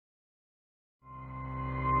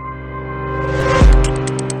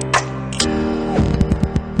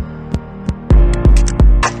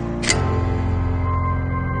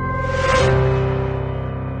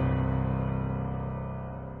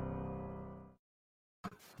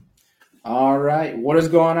All right. What is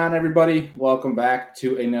going on, everybody? Welcome back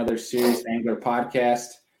to another Serious Angler podcast.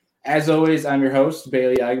 As always, I'm your host,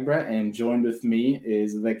 Bailey Agbra, and joined with me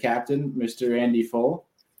is the captain, Mr. Andy Full.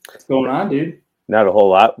 What's going on, dude? Not a whole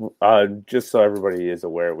lot. Just so everybody is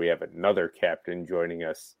aware, we have another captain joining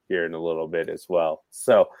us here in a little bit as well.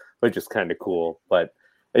 So, which is kind of cool. But,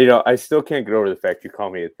 I still can't get over the fact you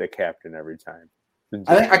call me the captain every time.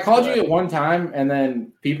 I think I called you at one time, and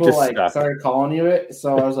then people stuck. started calling you it.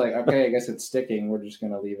 So I was like, okay, I guess it's sticking. We're just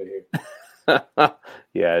going to leave it here.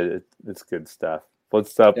 Yeah, it's good stuff.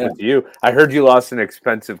 What's up with you? I heard you lost an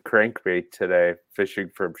expensive crankbait today fishing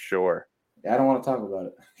from shore. I don't want to talk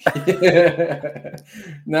about it.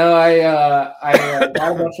 No, I got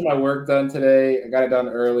a bunch of my work done today. I got it done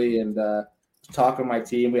early and talking to my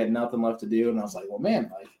team. We had nothing left to do, and I was like, well, man,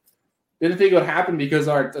 didn't think it would happen because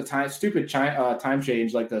time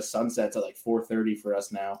change, like the sunset's at like 4:30 for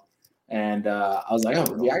us now. And I was like,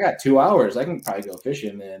 oh, yeah, I got 2 hours. I can probably go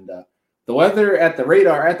fishing. And the weather at the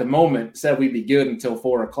radar at the moment said we'd be good until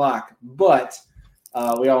 4 o'clock. But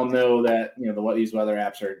we all know that, these weather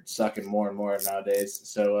apps are sucking more and more nowadays.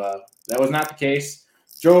 So that was not the case.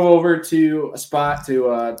 Drove over to a spot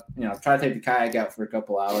to, try to take the kayak out for a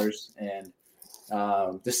couple hours and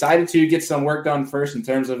decided to get some work done first in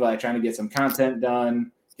terms of trying to get some content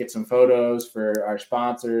done, get some photos for our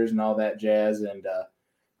sponsors and all that jazz, and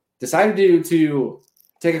decided to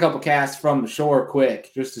take a couple casts from the shore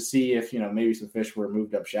quick just to see if maybe some fish were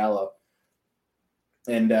moved up shallow,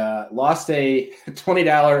 and lost a $20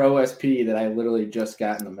 OSP that I literally just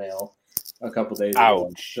got in the mail a couple days ago.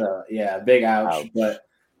 Ouch. So, yeah, big ouch. But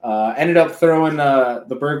ended up throwing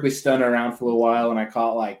the Berkeley Stunner around for a little while, and I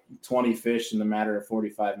caught like 20 fish in the matter of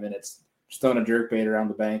 45 minutes, just throwing a jerkbait around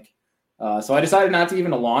the bank. So I decided not to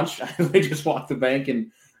even launch. I just walked the bank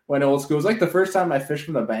and went old school. It was like the first time I fished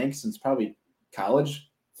from the bank since probably college,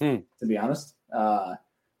 to be honest.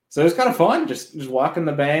 So it was kind of fun, just walking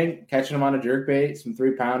the bank, catching them on a jerkbait, some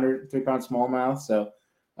 3-pound smallmouth. So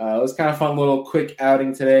it was kind of fun little quick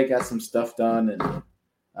outing today. Got some stuff done, and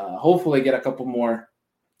hopefully get a couple more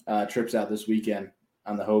trips out this weekend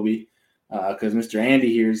on the Hobie, because Mr.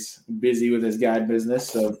 Andy here's busy with his guide business.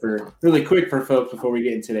 So for really quick for folks before we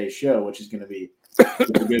get in today's show, which is going to be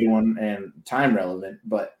a good one and time relevant,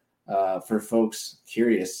 but for folks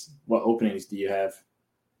curious, what openings do you have?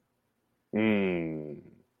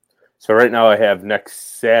 So right now I have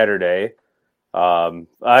next Saturday,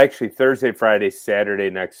 actually Thursday, Friday, Saturday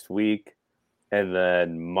next week, and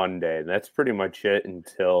then Monday. And that's pretty much it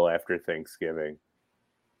until after Thanksgiving.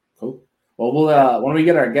 Cool. Well, we'll when we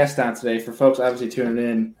get our guest on today, for folks obviously tuning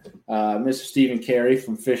in, Mr. Stephen Carey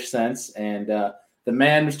from Fish Sense, and the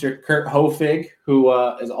man, Mr. Kurt Hofig, who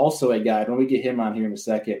is also a guide. When we get him on here in a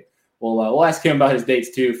second, we'll ask him about his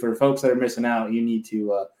dates too. For folks that are missing out, you need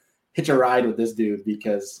to hitch a ride with this dude,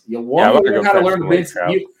 because you'll learn how to learn the baits.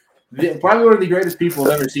 Probably one of the greatest people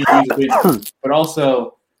I've ever seen use a bait. But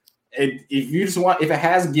also, if it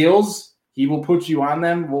has gills, he will put you on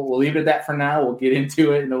them. We'll leave it at that for now. We'll get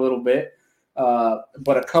into it in a little bit.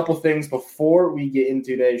 But a couple things before we get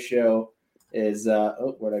into today's show is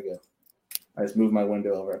where'd I go? I just moved my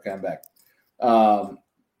window over. Okay, I'm back.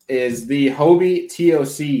 Is the Hobie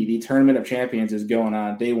TOC, the Tournament of Champions, is going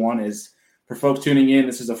on. Day one is, for folks tuning in,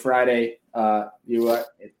 this is a Friday.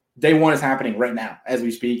 Day one is happening right now as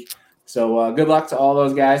we speak. So good luck to all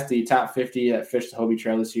those guys, the top 50 that fished the Hobie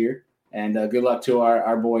Trail this year. And good luck to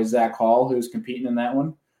our boy Zach Hall, who's competing in that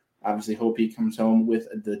one. Obviously, hope he comes home with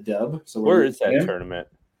the dub. So where is that tournament?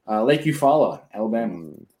 Lake Eufaula,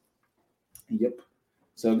 Alabama. Yep.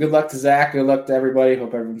 So good luck to Zach. Good luck to everybody.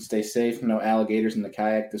 Hope everyone stays safe. No alligators in the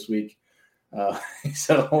kayak this week.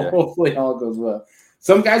 Hopefully all goes well.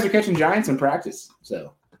 Some guys are catching giants in practice.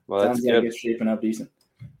 So sounds like it's shaping up decent.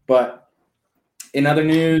 But in other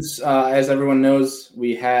news, as everyone knows,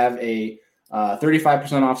 we have a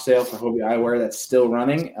 35% off sale for Hobie Eyewear that's still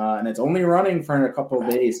running, and it's only running for a couple of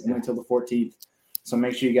days, until the 14th. So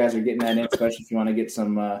make sure you guys are getting that in, especially if you want to get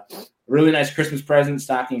some really nice Christmas presents,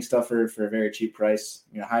 stocking stuffer for a very cheap price.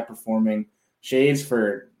 High performing shades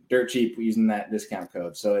for dirt cheap using that discount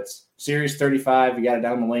code. So it's Series 35. We got it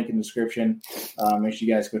down in the link in the description. Make sure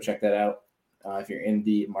you guys go check that out if you're in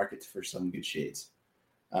the market for some good shades.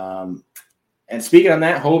 And speaking on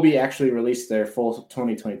that, Hobie actually released their full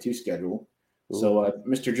 2022 schedule. So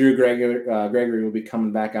Mr. Drew Gregory will be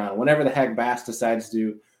coming back on whenever the heck Bass decides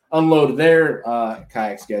to unload their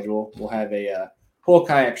kayak schedule. We'll have a whole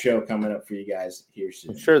kayak show coming up for you guys here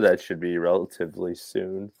soon. I'm sure that should be relatively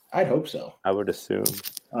soon. I'd hope so. I would assume.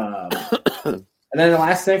 And then the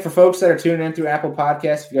last thing, for folks that are tuning in through Apple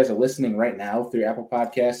Podcasts, if you guys are listening right now through Apple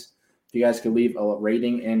Podcasts, If you guys could leave a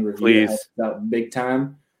rating and review, Please. it helps out big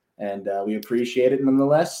time, and we appreciate it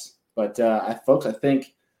nonetheless. But folks, I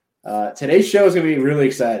think today's show is going to be really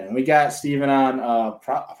exciting. We got Steven on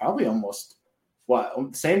probably almost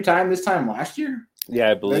same time this time last year.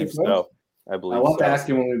 Yeah, I believe so. I want to ask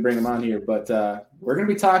him when we bring him on here, but we're going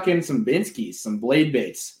to be talking some Binskies, some blade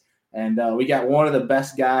baits, and we got one of the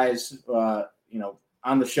best guys,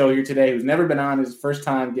 on the show here today who's never been on. His first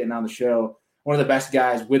time getting on the show. One of the best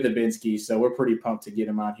guys with the Binsky, so we're pretty pumped to get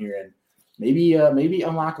him on here and maybe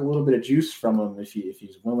unlock a little bit of juice from him if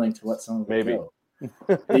he's willing to let some of it go.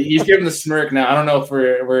 He's giving the smirk now. I don't know if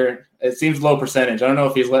we're it seems low percentage. I don't know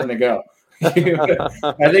if he's letting it go. I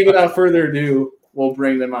think without further ado, we'll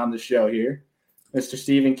bring them on the show here. Mr.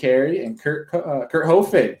 Stephen Carey and Kurt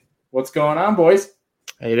Hofig. What's going on, boys?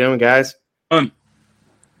 How you doing, guys?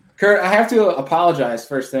 Kurt, I have to apologize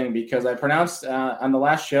first thing because I pronounced on the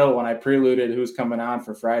last show when I preluded who's coming on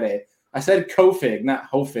for Friday, I said Kofig,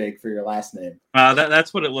 not Hofig for your last name.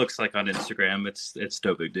 That's what it looks like on Instagram. It's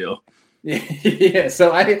no big deal. Yeah,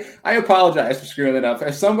 so I apologize for screwing it up.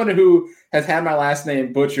 As someone who has had my last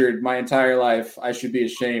name butchered my entire life, I should be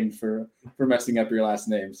ashamed for messing up your last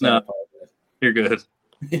name. So no, I apologize. You're good.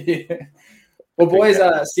 Yeah. Well, boys,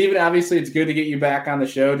 Steven, obviously it's good to get you back on the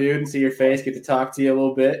show, dude, and see your face, get to talk to you a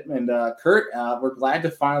little bit. And Kurt, we're glad to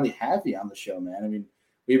finally have you on the show, man. I mean,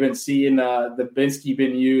 we've been seeing the Binsky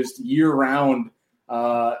been used year-round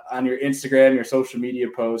on your Instagram, your social media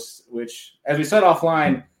posts, which, as we said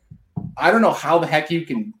offline, I don't know how the heck you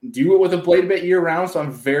can do it with a blade bait year-round, so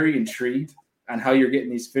I'm very intrigued on how you're getting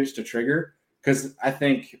these fish to trigger, because I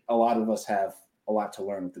think a lot of us have a lot to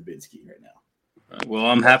learn with the Binsky right now. Well,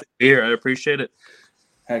 I'm happy to be here. I appreciate it.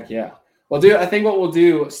 Heck yeah. Well, dude, I think what we'll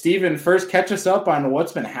do, Steven, first catch us up on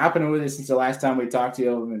what's been happening with it since the last time we talked to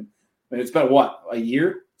you. And it's been, a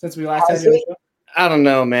year since we last had you? I don't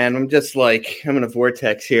know, man. I'm just I'm in a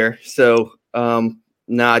vortex here. So,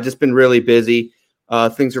 just been really busy.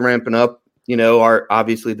 Things are ramping up.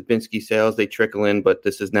 Obviously the Binsky sales, they trickle in, but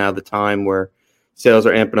this is now the time where sales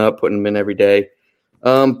are amping up, putting them in every day.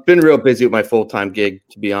 Been real busy with my full-time gig,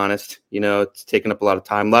 to be honest. It's taken up a lot of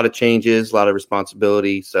time, a lot of changes, a lot of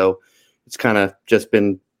responsibility. So it's kind of just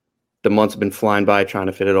been, the months have been flying by trying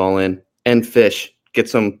to fit it all in and get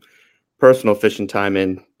some personal fishing time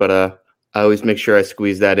in. But I always make sure I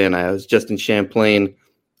squeeze that in. I was just in Champlain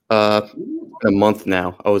a month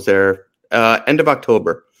now. I was there end of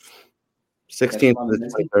October, 16th to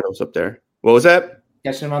the 23rd. I was up there. What was that?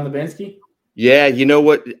 Catching him on the Binsky? Yeah, you know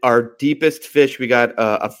what? Our deepest fish, we got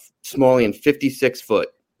a Smallian 56-foot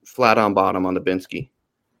flat on bottom on the Binsky.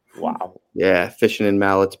 Wow. Yeah, fishing in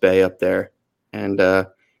Mallett's Bay up there. And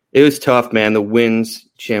it was tough, man. The winds,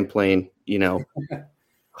 Champlain, we had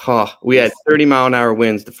 30-mile-an-hour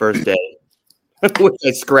winds the first day, which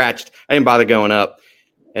I scratched. I didn't bother going up.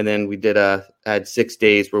 And then we had 6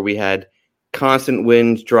 days where we had constant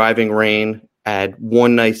winds, driving rain. I had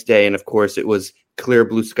one nice day, and of course it was clear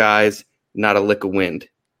blue skies, not a lick of wind.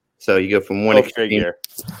 So you go from one extreme.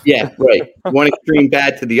 Yeah, right. One extreme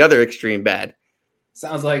bad to the other extreme bad.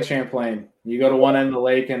 Sounds like Champlain. You go to one end of the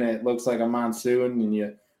lake and it looks like a monsoon, and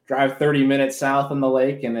you drive 30 minutes south on the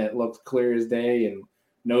lake and it looks clear as day and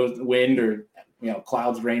no wind or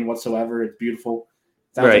clouds, rain whatsoever. It's beautiful.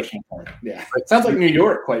 Sounds like Champlain. Yeah. It sounds like New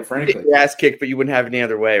York, quite frankly. Your ass kicked, but you wouldn't have any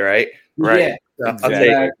other way, right? Right. Yeah. I'll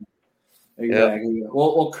take it. Exactly. Yep.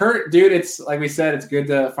 Well, Kurt, dude, it's like we said, it's good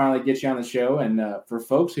to finally get you on the show. And for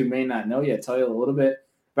folks who may not know yet, tell you a little bit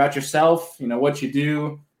about yourself, what you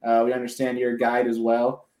do. We understand you're a guide as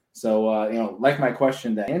well. So, like my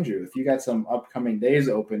question to Andrew, if you got some upcoming days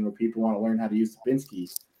open where people want to learn how to use the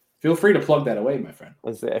Binsky, feel free to plug that away, my friend.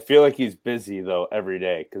 I feel like he's busy, though, every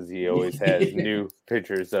day because he always has new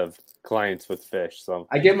pictures of clients with fish. So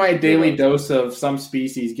I get my daily dose of some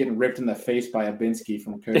species getting ripped in the face by a Binsky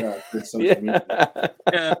from social media.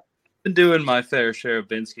 Yeah, I've been doing my fair share of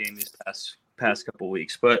Binskying these past couple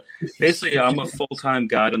weeks. But basically, I'm a full-time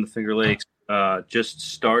guide on the Finger Lakes. Just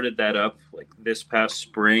started that up like this past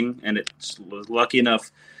spring, and it's lucky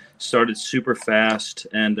enough started super fast.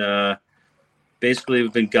 And basically,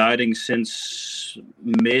 we've been guiding since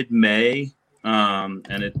mid-May, and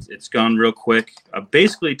it's gone real quick. I've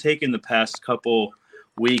basically taken the past couple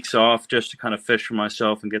weeks off just to kind of fish for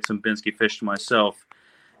myself and get some Binsky fish to myself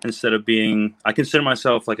instead of I consider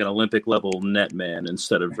myself like an Olympic level net man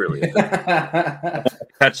instead of really. I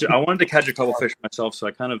wanted to catch a couple fish myself, so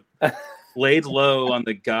I kind of laid low on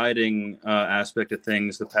the guiding aspect of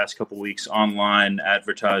things the past couple weeks, online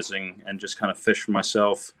advertising, and just kind of fish for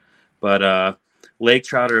myself. But lake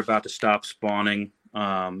trout are about to stop spawning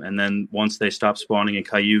And then once they stop spawning in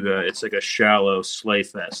Cayuga, it's like a shallow sleigh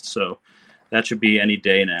fest. So that should be any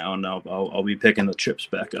day now, and I'll be picking the trips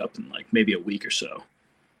back up in like maybe a week or so.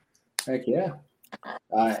 Heck yeah.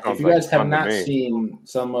 If you guys have not seen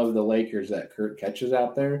some of the Lakers that Kurt catches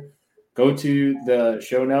out there, go to the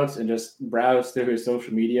show notes and just browse through his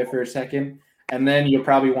social media for a second. And then you'll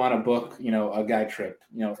probably want to book, a guy trip,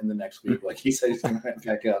 in the next week. Like he said, he's going to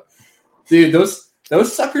back up. Dude,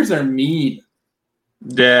 those suckers are mean.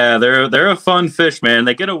 Yeah, they're a fun fish, man.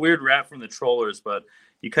 They get a weird rap from the trollers, but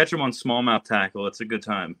you catch them on smallmouth tackle, it's a good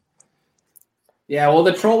time. Yeah, well,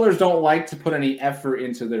 the trollers don't like to put any effort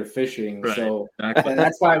into their fishing, right, so exactly.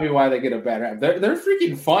 That's probably why they get a bad rap. They're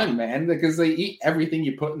freaking fun, man, because they eat everything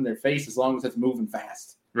you put in their face as long as it's moving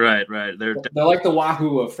fast. Right. They're like the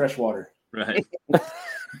wahoo of freshwater. Right.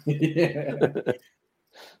 Yeah.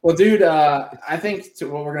 Well, dude, I think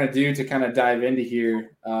what we're gonna do to kind of dive into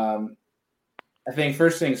here, I think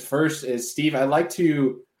first things first is Steve. I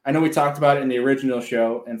know we talked about it in the original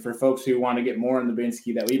show, and for folks who want to get more on the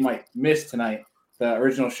Binsky that we might miss tonight, the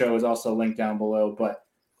original show is also linked down below. But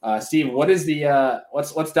Steve, what is the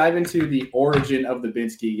let's dive into the origin of the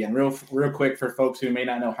Binsky again, real quick for folks who may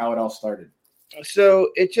not know how it all started. So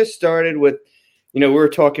it just started with, we were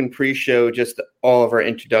talking pre-show, just all of our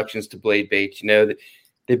introductions to blade baits.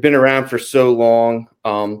 They've been around for so long,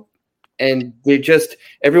 and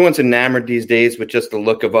everyone's enamored these days with just the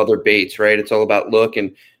look of other baits, right? It's all about look,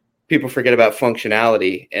 and people forget about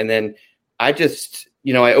functionality. And then I just,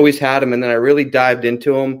 I always had them, and then I really dived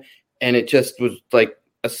into them, and it just was like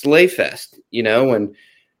a sleigh fest, and,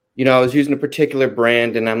 I was using a particular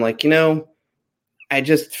brand, and I'm like, I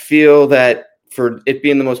just feel that for it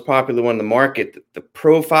being the most popular one in the market, the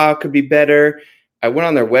profile could be better. I went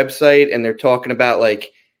on their website, and they're talking about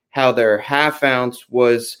like how their half ounce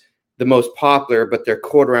was the most popular, but their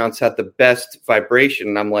quarter ounce had the best vibration.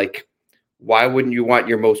 And I'm like, why wouldn't you want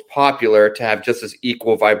your most popular to have just as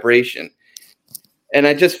equal vibration? And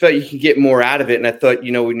I just felt you could get more out of it. And I thought,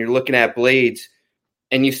 when you're looking at blades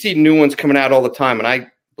and you see new ones coming out all the time, and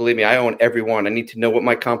believe me, I own every one. I need to know what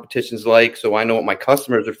my competition's like, so I know what my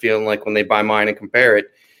customers are feeling like when they buy mine and compare it.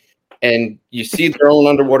 And you see their own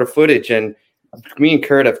underwater footage. And me and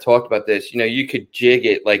Kurt have talked about this. You could jig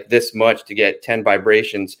it like this much to get 10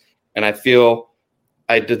 vibrations. And I feel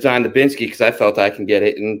I designed the Binsky because I felt I can get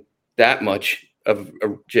it in that much of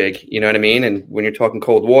a jig. You know what I mean? And when you're talking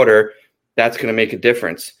cold water, that's going to make a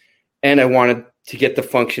difference. And I wanted to get the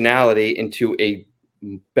functionality into a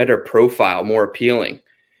better profile, more appealing.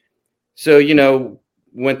 So,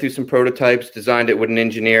 went through some prototypes, designed it with an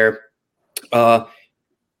engineer.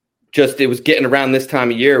 It was getting around this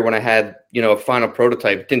time of year when I had, a final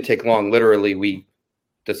prototype. It didn't take long. Literally,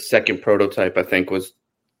 the second prototype, I think, was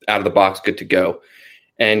out of the box, good to go,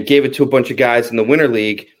 and gave it to a bunch of guys in the Winter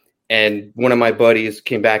League. And one of my buddies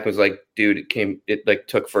came back and was like, dude, it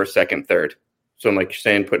took first, second, third. So I'm like, you're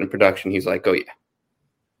saying put in production? He's like, oh yeah.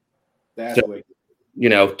 That's wicked.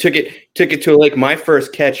 Took it to like my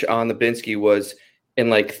first catch on the Binsky was in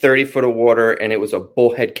like 30 foot of water, and it was a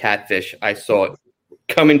bullhead catfish. I saw it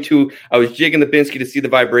I was jigging the Binsky to see the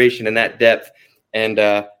vibration in that depth. And,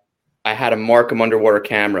 I had a Markham underwater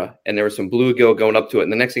camera, and there was some bluegill going up to it.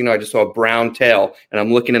 And the next thing you know, I just saw a brown tail, and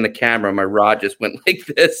I'm looking in the camera, and my rod just went like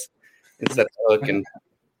this instead of looking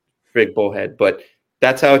big bullhead. But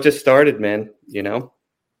that's how it just started, man. That's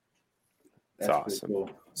awesome. Cool.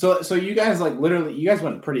 So you guys you guys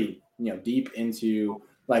went pretty deep into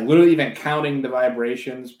like literally even counting the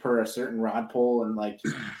vibrations per a certain rod pull and like.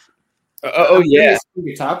 Yeah. We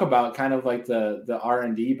could talk about kind of like the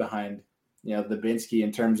R&D behind. The Binsky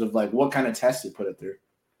in terms of like what kind of tests you put it through.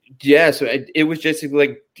 Yeah, so it was just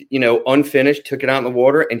like, unfinished, took it out in the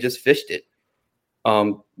water and just fished it.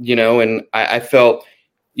 And I felt,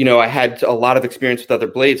 I had a lot of experience with other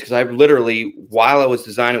blades because I literally, while I was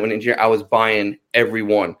designing an engineer, I was buying every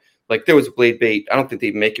one. Like there was a blade bait, I don't think they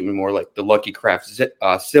make it anymore, like the Lucky Craft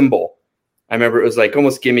symbol. I remember it was like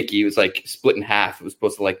almost gimmicky. It was like split in half. It was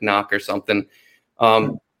supposed to like knock or something.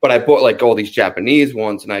 But I bought like all these Japanese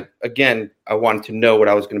ones, and I wanted to know what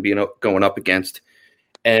I was going to be going up against.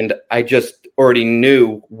 And I just already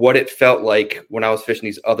knew what it felt like when I was fishing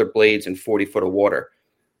these other blades in 40 foot of water.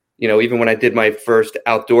 Even when I did my first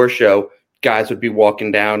outdoor show, guys would be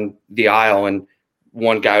walking down the aisle, and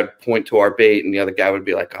one guy would point to our bait, and the other guy would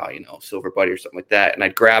be like, oh, Silver Buddy or something like that. And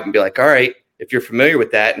I'd grab and be like, all right, if you're familiar with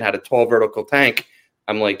that and had a tall vertical tank,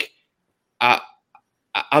 I'm like,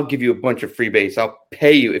 I'll give you a bunch of free baits. I'll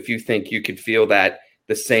pay you if you think you could feel that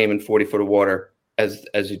the same in 40 foot of water as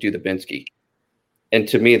you do the Binsky. And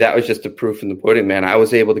to me, that was just the proof in the pudding, man. I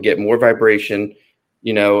was able to get more vibration.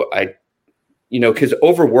 because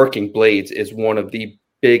overworking blades is one of the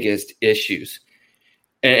biggest issues.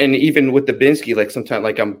 And even with the Binsky, like sometimes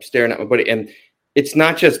like I'm staring at my buddy, and it's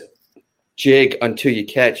not just jig until you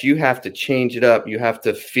catch. You have to change it up. You have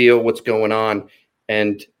to feel what's going on.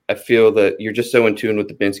 And I feel that you're just so in tune with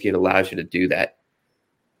the Binsky, it allows you to do that.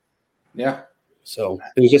 Yeah. So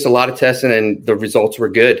it was just a lot of testing, and the results were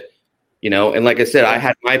good, And like I said, I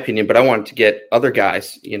had my opinion, but I wanted to get other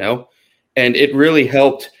guys, and it really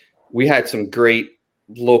helped. We had some great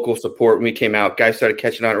local support when we came out. Guys started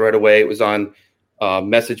catching on it right away. It was on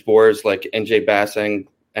message boards like NJ Bass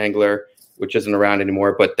Angler, which isn't around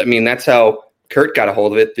anymore. But I mean, that's how Kurt got a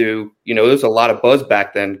hold of it through, there was a lot of buzz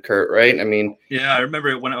back then, Kurt, right? I mean, yeah, I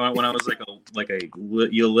remember when I was not a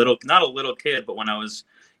little kid, but when I was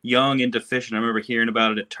young into fishing, I remember hearing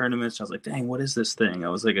about it at tournaments. I was like, dang, what is this thing? I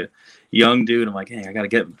was like a young dude. I'm like, hey, I gotta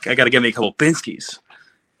get me a couple Binskies.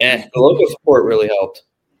 Yeah, the local support really helped.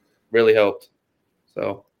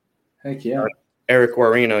 So, heck yeah. Eric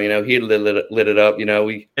Guarino, he lit it up.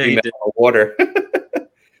 We met did. on water.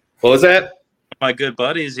 What was that? My good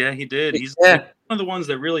buddies, yeah, he did. He's one of the ones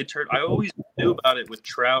that really turned. I always knew about it with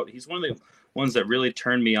trout. He's one of the ones that really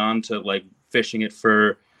turned me on to like fishing it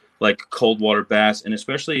for like cold water bass, and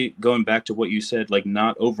especially going back to what you said, like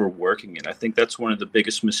not overworking it. I think that's one of the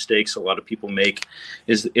biggest mistakes a lot of people make.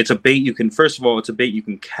 Is it's a bait you can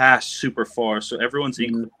cast super far. So everyone's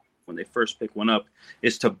when they first pick one up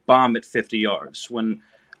is to bomb at 50 yards. When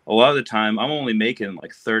a lot of the time I'm only making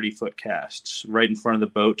like 30-foot casts right in front of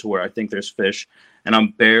the boat to where I think there's fish, and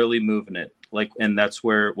I'm barely moving it. And that's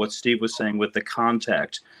where what Steve was saying with the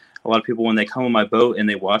contact. A lot of people, when they come on my boat and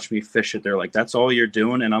they watch me fish it, they're like, that's all you're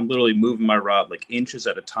doing? And I'm literally moving my rod like inches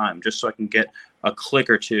at a time just so I can get a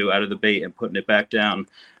click or two out of the bait and putting it back down.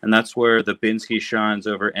 And that's where the Binsky shines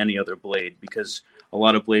over any other blade, because a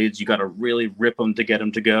lot of blades, you got to really rip them to get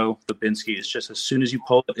them to go. The Binsky is just as soon as you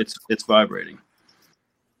pull it, it's vibrating.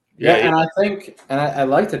 Yeah, and I think, and I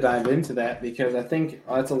like to dive into that because I think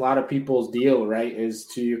that's a lot of people's deal, right, is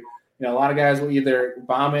to – a lot of guys will either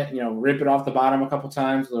bomb it, rip it off the bottom a couple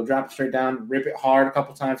times. They'll drop it straight down, rip it hard a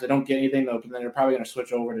couple times. They don't get anything, and then they're probably going to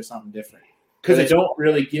switch over to something different because they don't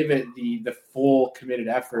really give it the full committed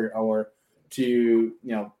effort or to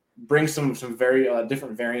bring some very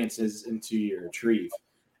different variances into your retrieve.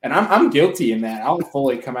 And I'm guilty in that. I'll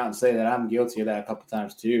fully come out and say that I'm guilty of that a couple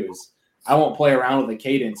times too. Is I won't play around with the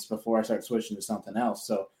cadence before I start switching to something else.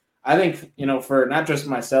 So I think for not just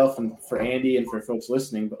myself and for Andy and for folks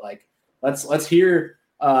listening, but like. Let's hear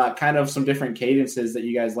kind of some different cadences that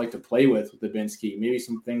you guys like to play with the Binsky. Maybe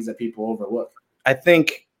some things that people overlook. I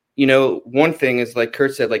think, one thing is like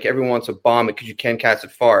Kurt said, like everyone wants to bomb it because you can cast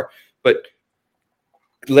it far, but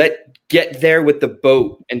get there with the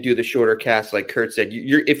boat and do the shorter cast. Like Kurt said,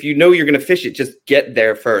 if you're going to fish it, just get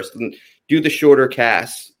there first and do the shorter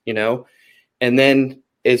casts, and then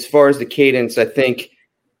as far as the cadence, I think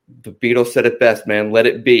the Beatles said it best, man, let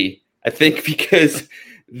it be. I think because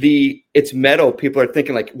it's metal. People are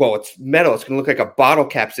thinking like, well, it's metal. It's going to look like a bottle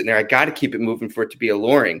cap sitting there. I got to keep it moving for it to be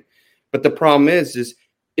alluring. But the problem is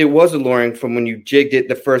it was alluring from when you jigged it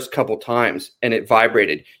the first couple times and it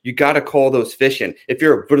vibrated. You got to call those fish in. If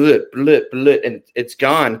you're a blip, blip, blip, and it's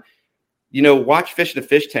gone, watch Fish in a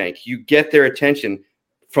Fish Tank. You get their attention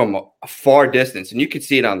from a far distance, and you can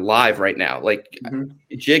see it on live right now. Like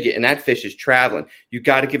you jig it, and that fish is traveling. You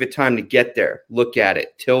got to give it time to get there, look at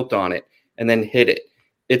it, tilt on it, and then hit it.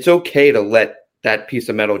 It's okay to let that piece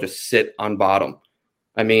of metal just sit on bottom.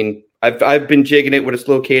 I mean, I've been jigging it with a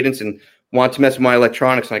slow cadence and want to mess with my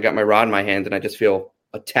electronics, and I got my rod in my hand, and I just feel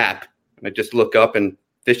a tap, and I just look up, and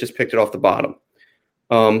fish just picked it off the bottom.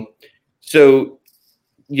 So,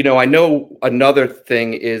 I know another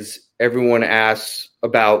thing is everyone asks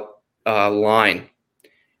about line,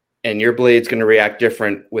 and your blade's going to react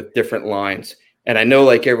different with different lines. And I know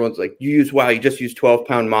like everyone's like, you just use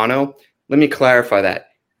 12-pound mono. Let me clarify that.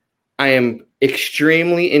 I am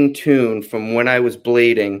extremely in tune from when I was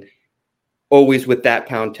blading, always with that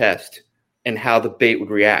pound test and how the bait would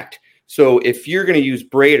react. So if you're going to use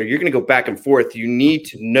braid or you're going to go back and forth, you need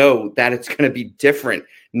to know that it's going to be different.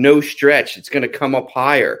 No stretch. It's going to come up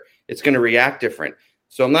higher. It's going to react different.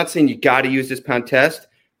 So I'm not saying you got to use this pound test,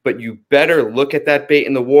 but you better look at that bait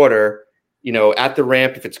in the water, at the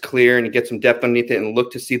ramp, if it's clear and you get some depth underneath it, and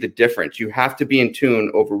look to see the difference. You have to be in tune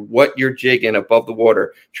over what you're jigging above the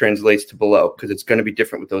water translates to below, because it's going to be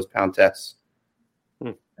different with those pound tests.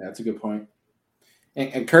 Yeah, that's a good point.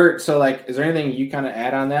 And Kurt, so like, is there anything you kind of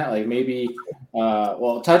add on that? Like maybe,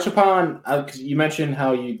 touch upon, because you mentioned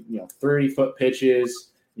how 30-foot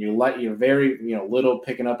pitches, you're very, little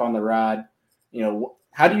picking up on the rod.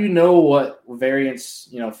 how do you know what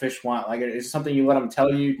variants, fish want? Like, is it something you let them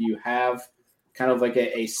tell you? Do you have kind of like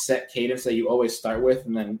a set cadence that you always start with,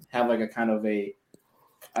 and then have like a kind of a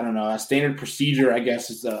standard procedure, I guess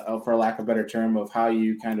is for lack of a better term, of how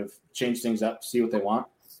you kind of change things up to see what they want?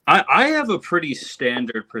 I have a pretty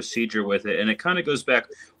standard procedure with it, and it kind of goes back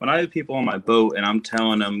when I have people on my boat and I'm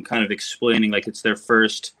telling them, kind of explaining like it's their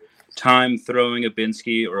first time throwing a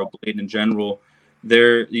Binsky or a blade in general.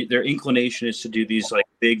 Their inclination is to do these like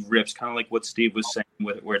big rips, kind of like what Steve was saying,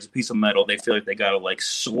 where it's a piece of metal. They feel like they got to like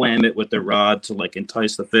slam it with their rod to like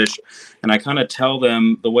entice the fish. And I kind of tell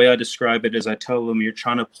them, the way I describe it is I tell them you're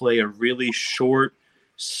trying to play a really short,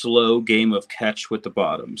 slow game of catch with the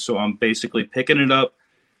bottom. So I'm basically picking it up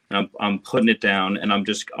and I'm putting it down, and I'm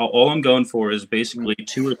just, all I'm going for is basically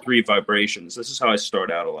 2 or 3 vibrations. This is how I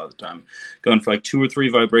start out a lot of the time, going for like 2 or 3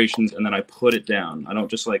 vibrations, and then I put it down. I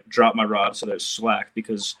don't just like drop my rod so there's slack,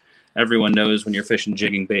 because everyone knows when you're fishing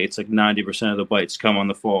jigging baits, like 90% of the bites come on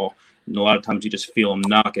the fall. And a lot of times you just feel them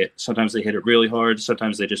knock it. Sometimes they hit it really hard.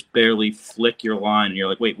 Sometimes they just barely flick your line, and you're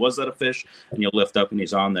like, wait, was that a fish? And you'll lift up and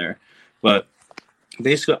he's on there. But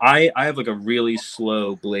basically, I have like a really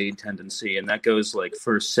slow blade tendency, and that goes like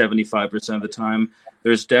for 75% of the time.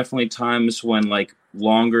 There's definitely times when like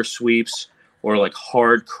longer sweeps or like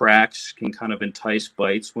hard cracks can kind of entice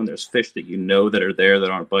bites when there's fish that that are there that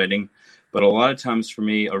aren't biting. But a lot of times for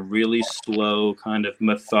me, a really slow kind of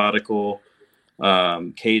methodical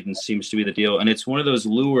cadence seems to be the deal. And it's one of those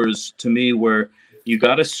lures to me where you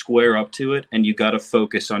got to square up to it, and you got to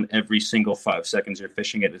focus on every single 5 seconds you're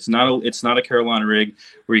fishing it. It's not a Carolina rig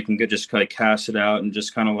where you can just kind of cast it out and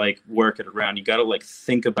just kind of like work it around. You got to like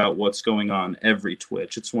think about what's going on every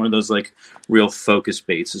twitch. It's one of those like real focus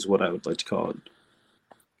baits is what I would like to call it.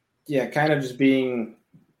 Yeah, kind of just being.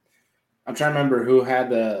 I'm trying to remember who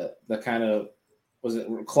had the kind of, was it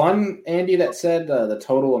Clun, Andy, that said the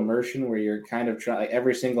total immersion, where you're kind of trying, like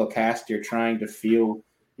every single cast you're trying to feel.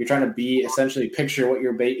 You're trying to be essentially picture what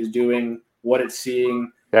your bait is doing, what it's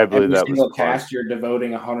seeing. Yeah, I believe every that single was cast, fun. You're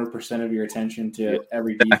devoting 100% of your attention to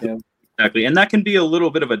every detail. Exactly. And that can be a little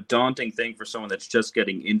bit of a daunting thing for someone that's just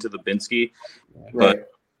getting into the Binsky. Right.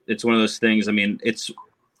 But it's one of those things. I mean,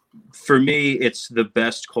 for me, it's the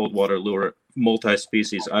best cold water lure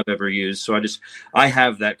multi-species I've ever used. So I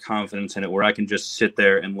have that confidence in it where I can just sit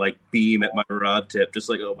there and like beam at my rod tip, just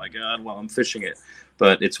like, oh my God, while I'm fishing it.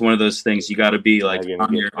 But it's one of those things you got to be like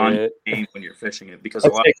on your game when you're fishing it, because a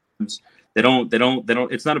lot of times they don't,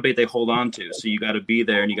 it's not a bait they hold on to. So you got to be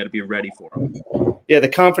there and you got to be ready for them. Yeah. The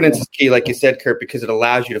confidence is key, like you said, Kurt, because it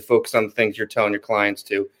allows you to focus on the things you're telling your clients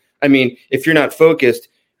to. I mean, if you're not focused,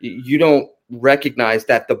 you don't recognize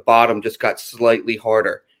that the bottom just got slightly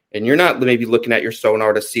harder, and you're not maybe looking at your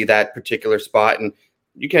sonar to see that particular spot. And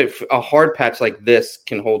you get a hard patch like this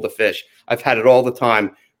can hold the fish. I've had it all the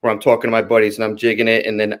time where I'm talking to my buddies and I'm jigging it,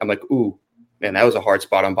 and then I'm like, ooh, man, that was a hard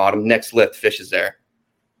spot on bottom. Next lift, fish is there.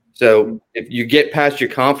 So if you get past your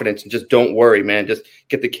confidence and just don't worry, man, just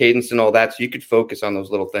get the cadence and all that so you could focus on those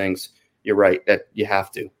little things. You're right that you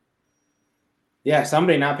have to. Yeah,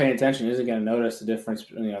 somebody not paying attention isn't going to notice the difference,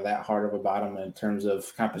 that hard of a bottom in terms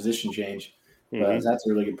of composition change. But that's a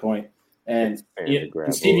really good point. And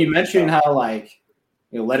Steve, you mentioned how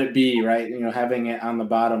let it be, right? Having it on the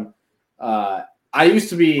bottom. I used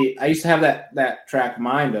to have that track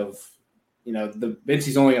mind of, the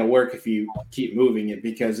Binsky's only going to work if you keep moving it,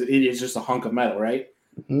 because it is just a hunk of metal, right?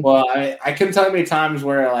 Mm-hmm. Well, I couldn't tell you how many times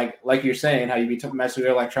where, like you're saying, how you'd be messing with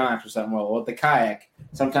your electronics or something. Well, with the kayak,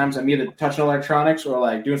 sometimes I'm either touching electronics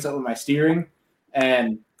or doing something with my steering,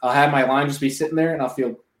 and I'll have my line just be sitting there, and I'll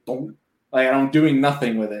feel boom, like I'm doing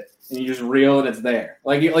nothing with it, and you just reel and it's there,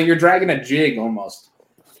 like you're dragging a jig almost.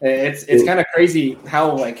 It's kind of crazy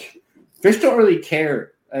how fish don't really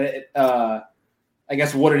care. I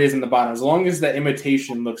guess what it is in the bottom, as long as the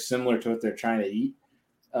imitation looks similar to what they're trying to eat.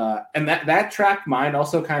 And that track mind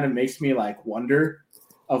also kind of makes me wonder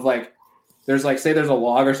of there's say there's a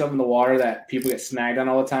log or something in the water that people get snagged on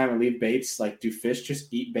all the time and leave baits. Do fish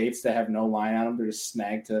just eat baits that have no line on them? They're just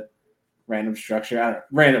snagged to random structure. I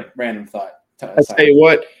don't know, random thought. I'll tell you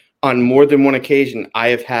what, on more than one occasion, I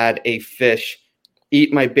have had a fish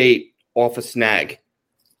eat my bait off a snag.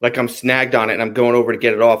 I'm snagged on it and I'm going over to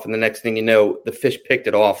get it off. And the next thing you know, the fish picked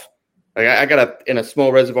it off. I got in a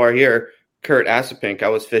small reservoir here, Kurt Assapink. I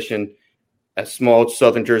was fishing a small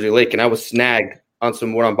southern Jersey lake, and I was snagged on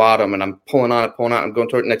some wood on bottom, and I'm pulling on it. I'm going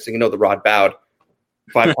toward it. Next thing you know, the rod bowed.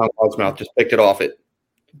 5-pound largemouth just picked it off it.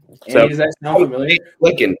 So, does that sound familiar?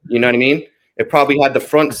 Flicking, you know what I mean? It probably had the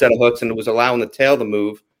front set of hooks, and it was allowing the tail to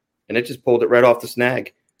move, and it just pulled it right off the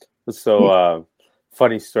snag. So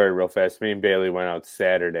funny story real fast. Me and Bailey went out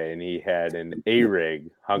Saturday, and he had an A-rig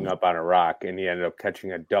hung up on a rock, and he ended up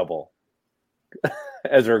catching a double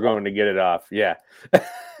as we're going to get it off. Yeah.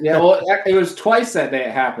 Yeah, well, it was twice that day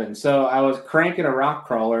it happened. So I was cranking a rock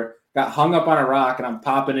crawler, got hung up on a rock, and I'm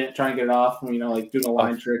popping it, trying to get it off, you know, like doing the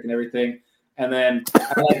line trick and everything. And then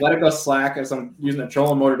I like let it go slack as I'm using a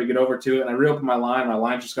trolling motor to get over to it, and I reopen my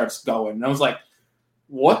line just starts going. And I was like,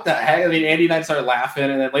 what the heck? I mean, Andy and I started laughing,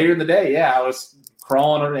 and then later in the day, yeah, I was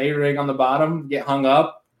crawling on an A-rig on the bottom, get hung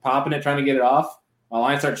up, popping it, trying to get it off. My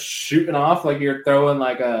line starts shooting off like you're throwing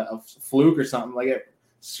like a fluke or something. Like it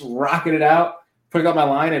rocketed out. Pick up my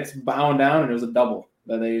line, it's bowing down, and it was a double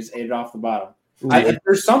that they just ate it off the bottom.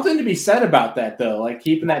 There's something to be said about that, though, like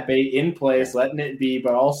keeping that bait in place, letting it be,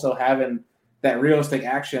 but also having that realistic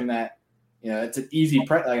action that, you know, it's an easy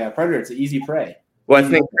prey, like a predator, it's an easy prey. Well, I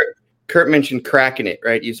think Kurt mentioned cracking it,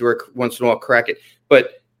 right? Use the word once in a while, crack it.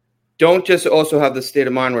 But don't just also have the state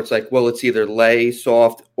of mind where it's like, well, it's either lay,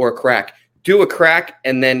 soft, or crack. Do a crack,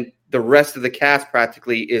 and then the rest of the cast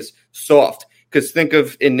practically is soft. Because think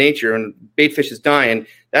of in nature, when bait fish is dying,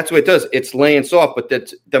 that's what it does. It's laying soft, but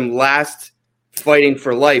that's them last fighting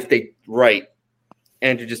for life. They right.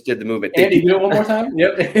 Andrew just did the movement. Andy, do it one more time.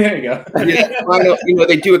 Yep, there you go. Yeah,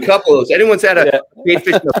 they do a couple of those. Anyone's had a bait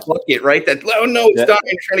fish in a bucket, right? That it's done,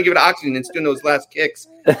 and trying to give it oxygen, and it's doing those last kicks.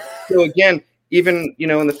 So again, even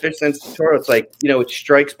in the Fish Sense tutorial, it's like it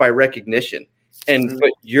strikes by recognition,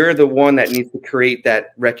 but you're the one that needs to create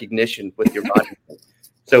that recognition with your body.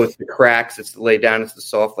 So it's the cracks, it's the lay down, it's the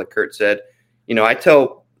soft, like Kurt said. I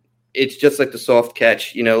tell it's just like the soft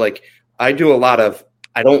catch. Like I do a lot of,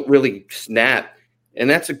 I don't really snap, and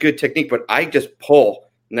that's a good technique, but I just pull.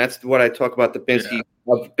 And that's what I talk about the Binsky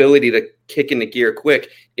ability to kick into gear quick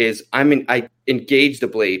is I engage the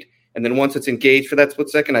blade. And then once it's engaged for that split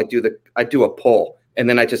second, I do a pull, and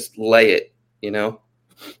then I just lay it,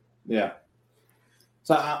 Yeah.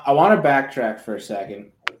 So I want to backtrack for a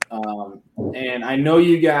second. And I know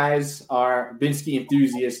you guys are Binsky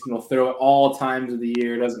enthusiasts and will throw it all times of the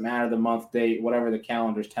year. It doesn't matter the month, date, whatever the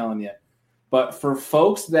calendar's telling you. But for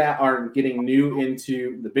folks that are getting new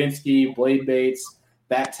into the Binsky, blade baits,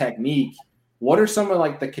 that technique, what are some of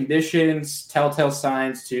like the conditions, telltale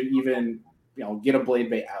signs to even, get a blade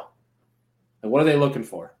bait out? And what are they looking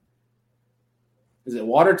for? Is it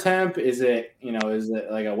water temp? Is it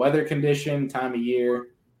like a weather condition, time of year?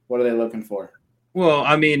 What are they looking for? Well,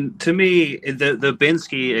 I mean, to me, the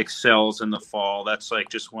Binsky excels in the fall. That's like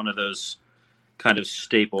just one of those kind of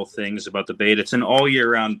staple things about the bait. It's an all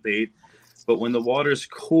year round bait, but when the water's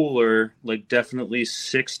cooler, like definitely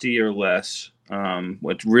 60 or less,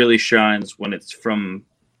 what really shines when it's from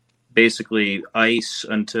basically ice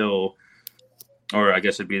until, or I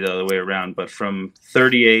guess it'd be the other way around, but from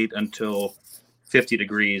 38 until 50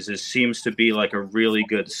 degrees seems to be like a really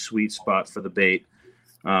good sweet spot for the bait.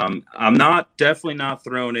 I'm definitely not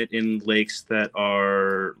throwing it in lakes that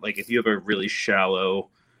are like, if you have a really shallow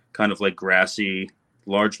kind of like grassy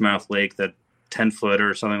largemouth lake that 10 foot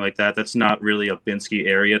or something like that, that's not really a Binsky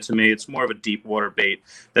area to me. It's more of a deep water bait.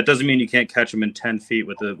 That doesn't mean you can't catch them in 10 feet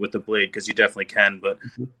with the blade, because you definitely can, but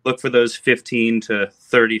look for those 15 to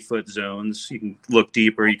 30 foot zones. You can look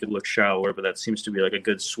deeper, you could look shallower, but that seems to be like a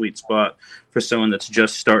good sweet spot for someone that's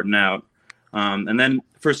just starting out. And then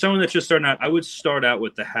for someone that's just starting out, I would start out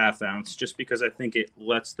with the 1/2 ounce, just because I think it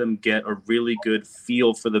lets them get a really good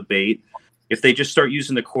feel for the bait. If they just start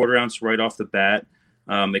using the 1/4 ounce right off the bat,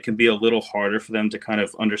 it can be a little harder for them to kind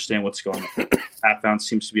of understand what's going on. 1/2 ounce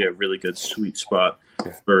seems to be a really good sweet spot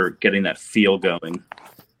for getting that feel going.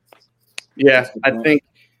 Yeah, I think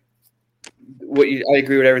I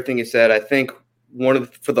agree with everything you said. I think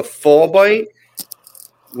for the fall bite,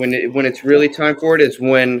 when it's really time for it is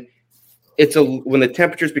when when the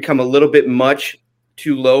temperatures become a little bit much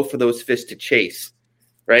too low for those fish to chase,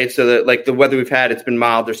 right? So that like the weather we've had, it's been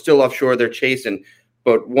mild. They're still offshore. They're chasing.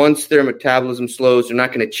 But once their metabolism slows, they're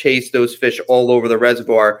not going to chase those fish all over the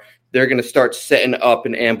reservoir. They're going to start setting up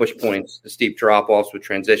in ambush points, the steep drop-offs with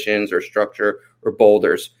transitions or structure or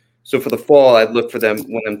boulders. So for the fall, I'd look for them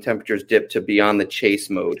when them temperatures dip to be on the chase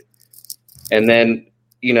mode. And then,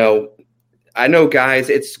 I know guys,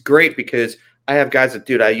 it's great because I have guys that,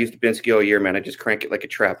 dude, I use the Binsky all year, man. I just crank it like a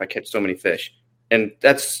trap. I catch so many fish. And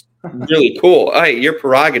that's really cool. All right, your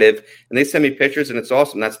prerogative. And they send me pictures, and it's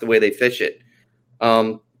awesome. That's the way they fish it.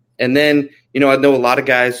 And then, I know a lot of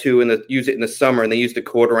guys who use it in the summer, and they use the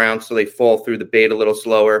 1/4 ounce, so they fall through the bait a little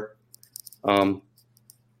slower. And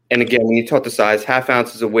again, when you talk the size, 1/2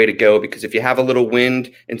 ounce is a way to go, because if you have a little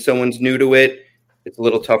wind and someone's new to it, it's a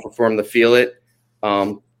little tougher for them to feel it.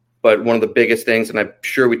 But one of the biggest things, and I'm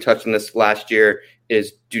sure we touched on this last year,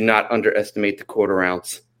 is do not underestimate the quarter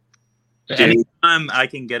ounce. Anytime I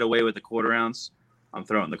can get away with a quarter ounce, I'm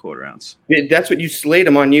throwing the quarter ounce. That's what you slayed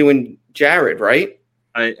him on, you and Jared, right?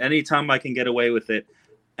 Anytime I can get away with it.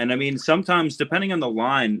 And I mean, sometimes depending on the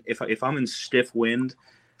line, if I'm in stiff wind,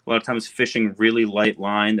 a lot of times fishing really light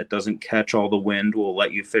line that doesn't catch all the wind will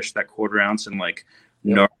let you fish that quarter ounce in like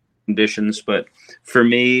normal conditions. But for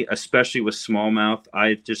me, especially with smallmouth,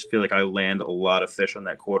 I just feel like I land a lot of fish on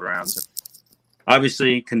that quarter ounce.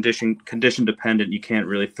 Obviously, condition dependent. You can't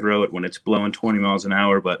really throw it when it's blowing 20 miles an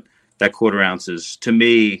hour, but that quarter ounce is, to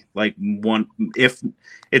me, like one. If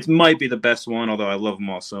it might be the best one, although I love them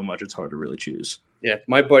all so much, it's hard to really choose. Yeah,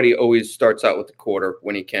 my buddy always starts out with the quarter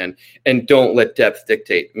when he can, and don't let depth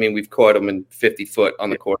dictate. I mean, we've caught him in 50 foot on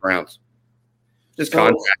the quarter ounce. Just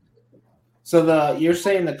contact. So you're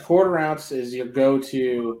saying the quarter ounce is your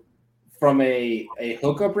go-to from a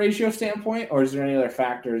hookup ratio standpoint, or is there any other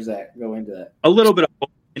factors that go into that? A little bit of both.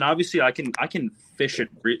 And obviously I can fish it.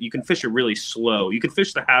 You can fish it really slow. You can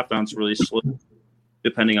fish the half ounce really slow,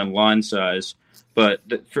 depending on line size. But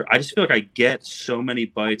I just feel like I get so many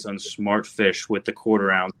bites on smart fish with the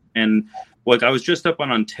quarter ounce. And like I was just up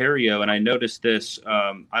on Ontario and I noticed this.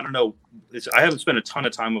 I don't know. I haven't spent a ton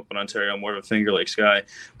of time up in Ontario. I'm more of a Finger Lakes guy.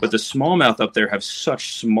 But the smallmouth up there have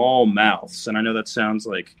such small mouths. And I know that sounds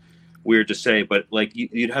like weird to say, but like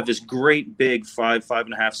you'd have this great big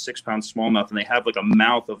 5.5, 6 pound smallmouth, and they have like a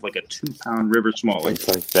mouth of like a 2 pound river small. It's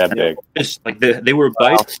like that big. Just like they were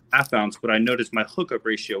biting half ounce, but I noticed my hookup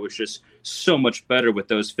ratio was just so much better with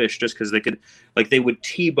those fish, just because they would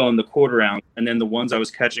T-bone the quarter ounce, and then the ones I was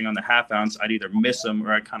catching on the half ounce, I'd either miss them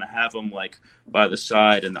or I'd kind of have them like by the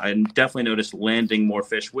side, and I definitely noticed landing more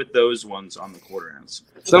fish with those ones on the quarter ounce.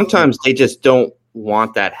 Sometimes they just don't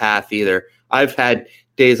want that half either. I've had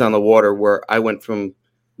days on the water where I went from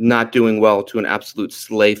not doing well to an absolute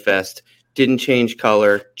slay fest, didn't change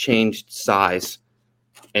color, changed size.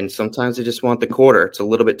 And sometimes they just want the quarter. It's a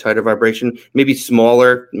little bit tighter vibration, maybe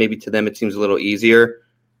smaller. Maybe to them it seems a little easier.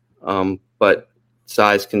 But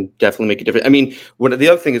size can definitely make a difference. I mean, the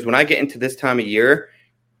other thing is when I get into this time of year,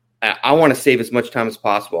 I want to save as much time as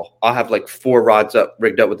possible. I'll have like 4 rods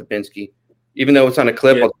rigged up with the Binsky. Even though it's on a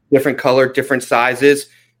clip, I'll different color, different sizes,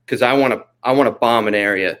 because I want to bomb an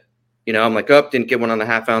area. You know, I'm like, didn't get one on the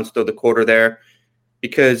half ounce, throw the quarter there,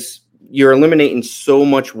 because you're eliminating so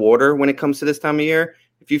much water when it comes to this time of year.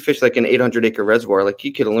 If you fish like an 800-acre reservoir, like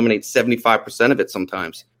you could eliminate 75% of it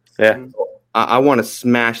sometimes. Yeah. I want to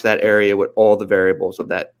smash that area with all the variables of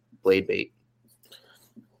that blade bait.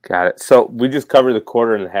 Got it. So we just covered the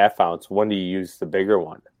quarter and the half ounce. When do you use the bigger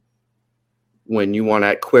one? When you want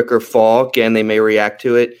that quicker fall, again, they may react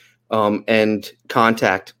to it. And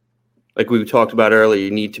contact, like we talked about earlier,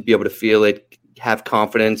 you need to be able to feel it, have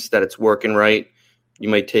confidence that it's working right. You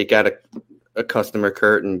might take out a customer,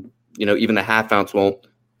 Kurt, and even the half ounce won't.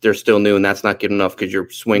 They're still new, and that's not good enough because you're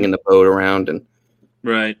swinging the boat around. And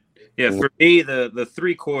right, yeah. For me, the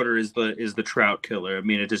 3/4 is the trout killer. I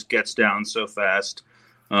mean, it just gets down so fast.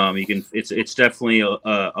 It's definitely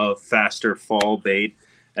a faster fall bait.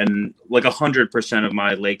 And like 100% of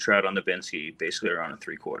my lake trout on the Binsky basically are on a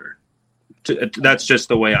 3/4. That's just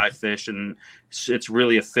the way I fish, and it's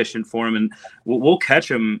really efficient for them. And we'll catch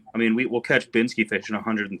them. I mean, we'll catch Binsky fish in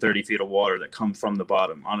 130 feet of water that come from the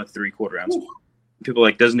bottom on a 3/4 ounce. Ooh. People are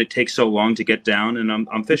like, doesn't it take so long to get down? And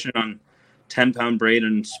I'm fishing on 10-pound braid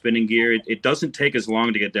and spinning gear. It doesn't take as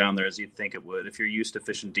long to get down there as you'd think it would if you're used to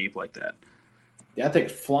fishing deep like that. Yeah, I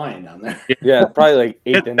think it's flying down there. Yeah, probably like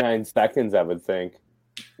 8 to 9 seconds, I would think.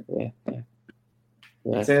 Yeah.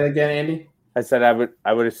 Say that again, Andy. I said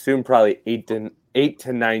I would assume probably 8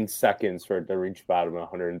 to 9 seconds for it to reach bottom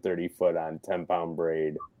 130 foot on 10-pound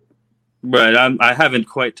braid. Right, I haven't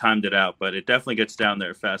quite timed it out, but it definitely gets down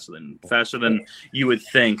there faster than you would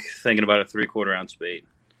think. Thinking about a 3/4 ounce bait.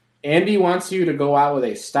 Andy wants you to go out with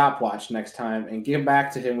a stopwatch next time and give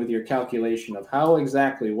back to him with your calculation of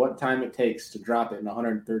what time it takes to drop it in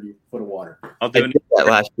 130 foot of water. I'll do that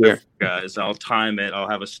last year, guys. I'll time it. I'll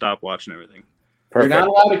have a stopwatch and everything. Perfect. You're not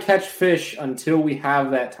allowed to catch fish until we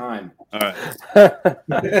have that time. All right.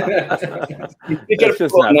 You got to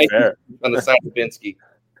put not fair on the side of Binsky.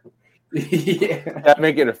 Yeah.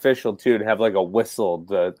 Make it official too, to have like a whistle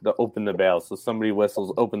to open the bail. So somebody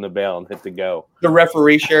whistles, open the bail, and hit the go. The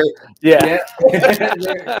referee shirt. Yeah.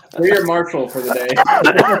 We're your marshal for the day.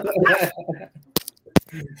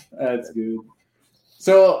 That's good.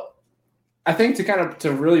 So I think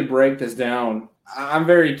to really break this down, I'm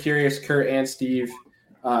very curious, Kurt and Steve,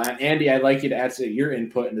 and Andy, I'd like you to add your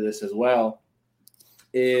input into this as well.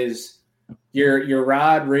 Is your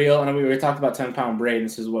rod, reel, and we talked about 10-pound braid, and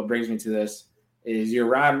this is what brings me to this. is your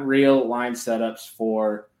rod and reel line setups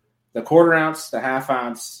for the 1/4 ounce, the 1/2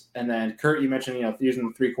 ounce, and then Kurt, you mentioned using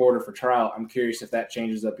the 3/4 for trout. I'm curious if that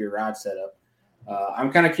changes up your rod setup.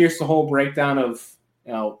 I'm kind of curious the whole breakdown of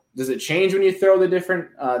does it change when you throw the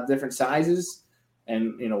different sizes,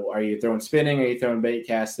 and are you throwing spinning, are you throwing bait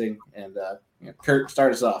casting, and Kurt,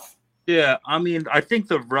 start us off. Yeah, I mean, I think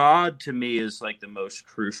the rod to me is like the most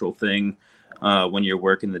crucial thing when you're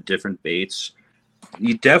working the different baits.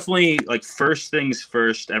 You definitely, like, first things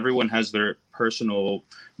first, everyone has their personal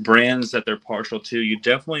brands that they're partial to. You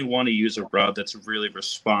definitely want to use a rod that's really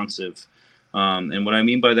responsive. And what I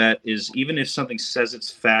mean by that is even if something says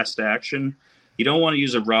it's fast action, you don't want to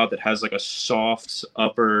use a rod that has like a soft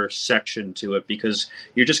upper section to it because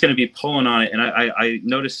you're just going to be pulling on it. And I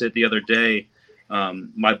noticed it the other day.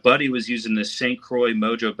 My buddy was using this St. Croix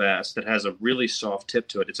Mojo Bass that has a really soft tip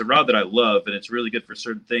to it. It's a rod that I love, and it's really good for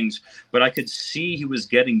certain things. But I could see he was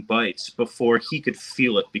getting bites before he could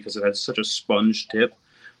feel it because it had such a sponge tip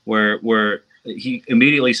where he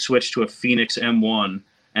immediately switched to a Phoenix M1,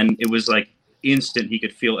 and it was like instant. He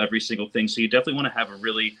could feel every single thing. So you definitely want to have a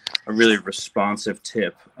really responsive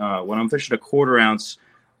tip. When I'm fishing a 1/4 ounce,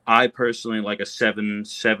 I personally like a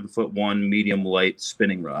 7'1" medium light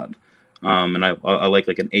spinning rod. And I like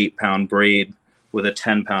an 8-pound braid with a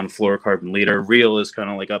 10-pound fluorocarbon leader. Reel is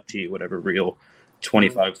kind of like up to you, whatever reel,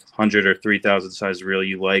 2,500 or 3,000 size reel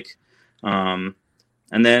you like. And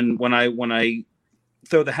then when I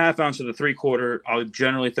throw the 1/2 ounce or the 3/4, I'll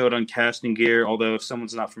generally throw it on casting gear. Although if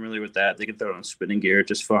someone's not familiar with that, they can throw it on spinning gear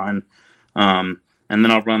just fine. And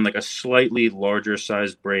then I'll run like a slightly larger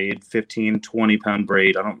size braid, 15, 20-pound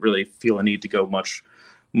braid. I don't really feel a need to go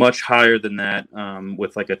much higher than that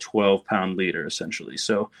with like a 12-pound leader essentially.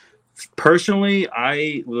 So personally,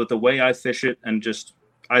 with the way I fish it, and just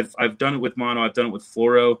I've done it with mono, I've done it with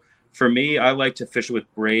fluoro. For me, I like to fish it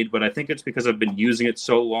with braid, but I think it's because I've been using it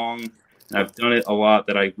so long and I've done it a lot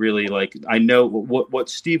that I really like. I know what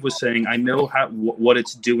Steve was saying. I know what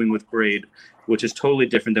it's doing with braid, which is totally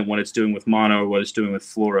different than what it's doing with mono or what it's doing with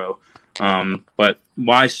fluoro. But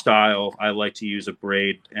my style, I like to use a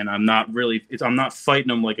braid, and I'm not fighting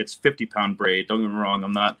them like it's 50-pound braid. Don't get me wrong.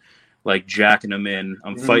 I'm not like jacking them in.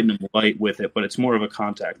 I'm fighting them light with it, but it's more of a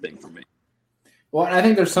contact thing for me. Well, and I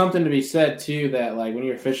think there's something to be said too, that like when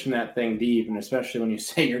you're fishing that thing deep, and especially when you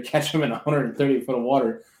say you're catching them in 130 foot of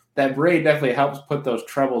water, that braid definitely helps put those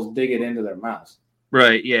trebles dig it into their mouths.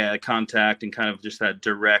 Right. Yeah. Contact and kind of just that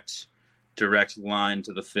direct line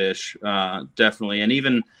to the fish. Definitely. And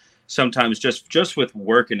even sometimes just with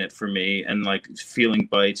working it for me and like feeling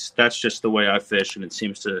bites, that's just the way I fish, and it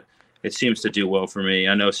seems to do well for me.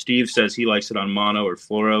 I know Steve says he likes it on mono or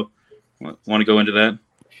fluoro. Want to go into that?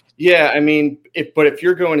 Yeah, I mean, if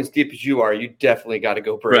you're going as deep as you are, you definitely got to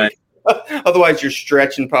go braid. Right. Otherwise, you're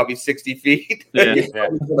stretching probably 60 feet. Yeah.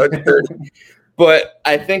 But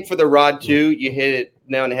I think for the rod too, you hit it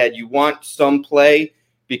nail on the head. You want some play,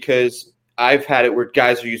 because I've had it where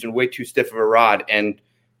guys are using way too stiff of a rod and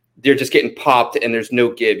they're just getting popped and there's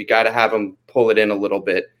no give. You got to have them pull it in a little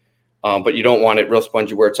bit. But you don't want it real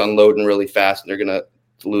spongy where it's unloading really fast and they're going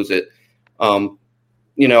to lose it.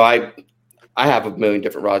 I have a million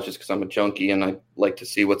different rods just because I'm a junkie and I like to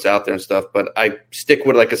see what's out there and stuff. But I stick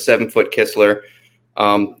with like a 7-foot Kistler.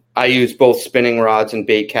 I use both spinning rods and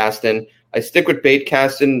bait casting. I stick with bait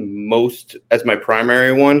casting most as my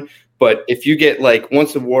primary one. But if you get like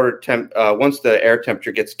once the air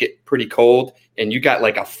temperature gets pretty cold and you got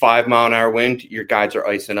like a 5-mile-an-hour wind, your guides are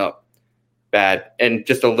icing up bad. And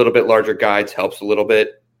just a little bit larger guides helps a little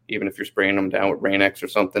bit, even if you're spraying them down with Rain-X or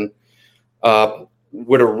something.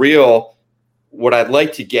 With a reel, what I'd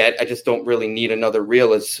like to get, I just don't really need another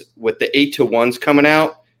reel, is with the 8-to-1s coming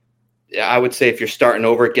out. I would say if you're starting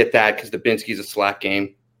over, get that, because the Binsky's a slack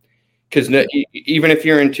game. Because even if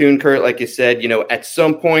you're in tune, Kurt, like you said, at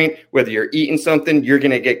some point, whether you're eating something, you're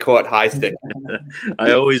going to get caught high stick.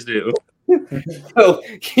 I always do. So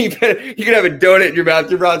you can have a donut in your mouth.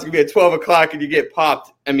 Your rod's going to be at 12 o'clock and you get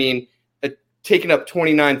popped. I mean, taking up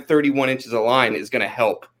 29, 31 inches of line is going to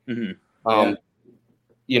help. Mm-hmm.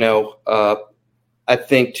 I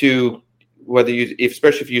think too,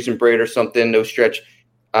 especially if you're using braid or something, no stretch.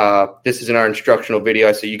 This is in our instructional video.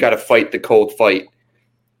 I say you got to fight the cold fight.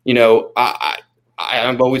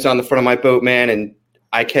 I'm always on the front of my boat, man, and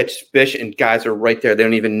I catch fish and guys are right there. They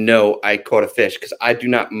don't even know I caught a fish because I do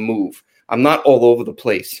not move. I'm not all over the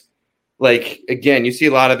place. Like, again, you see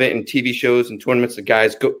a lot of it in TV shows and tournaments. The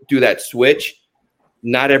guys go do that switch.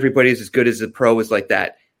 Not everybody's as good as the pro is like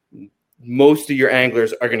that. Most of your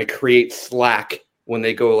anglers are going to create slack when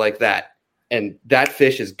they go like that, and that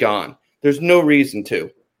fish is gone. There's no reason to.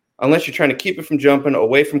 unless you're trying to keep it from jumping,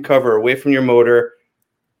 away from cover, away from your motor,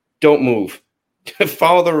 don't move.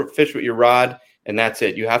 Follow the fish with your rod, and that's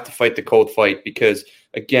it. You have to fight the cold fight because,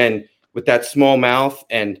 again, with that small mouth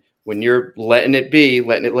and when you're letting it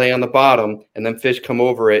lay on the bottom, and then fish come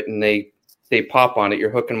over it and they pop on it, you're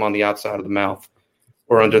hooking them on the outside of the mouth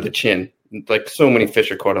or under the chin. Like so many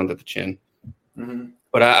fish are caught under the chin. Mm-hmm.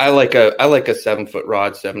 But I like a 7-foot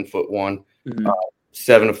rod, 7'1",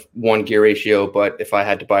 7-to-1 gear ratio. But if I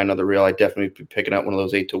had to buy another reel, I'd definitely be picking out one of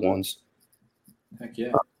those 8-to-1s. Heck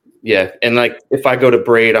yeah. Yeah, and like if I go to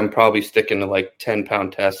braid, I'm probably sticking to like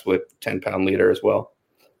 10-pound tests with 10-pound leader as well.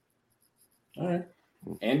 All right.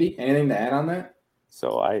 Andy, anything to add on that?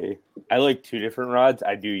 So I like 2 different rods.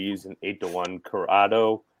 I do use an 8-to-1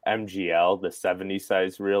 Corrado MGL, the 70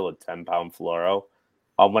 size reel, a 10-pound fluoro.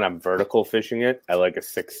 When I'm vertical fishing it, I like a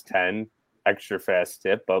 610 extra fast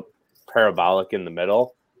tip, but parabolic in the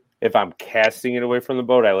middle. If I'm casting it away from the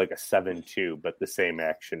boat, I like a 7.2, but the same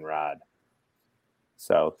action rod.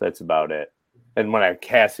 So that's about it. And when I'm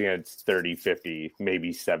casting it, it's 30, 50,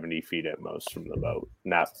 maybe 70 feet at most from the boat,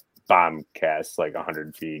 not bomb cast like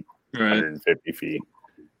 100 feet, 150 feet.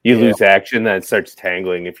 You lose action, then it starts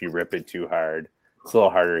tangling if you rip it too hard. It's a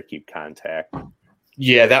little harder to keep contact.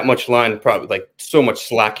 Yeah, that much line, probably like so much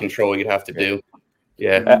slack control you'd have to do.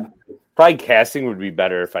 Yeah. Probably casting would be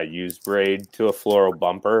better if I used braid to a fluoro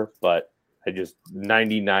bumper, but I just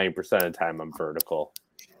 99% of the time I'm vertical.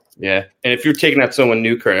 Yeah. And if you're taking out someone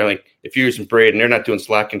new current, like if you're using braid and they're not doing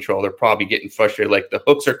slack control, they're probably getting frustrated. Like the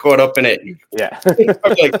hooks are caught up in it. Yeah.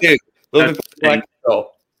 I'm like, dude, a little bit of slack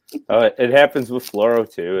control. It happens with fluoro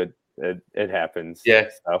too. It happens. Yeah.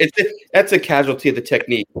 So. That's a casualty of the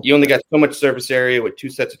technique. You only got so much surface area with 2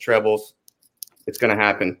 sets of trebles. It's going to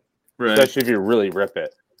happen. Right. Especially if you really rip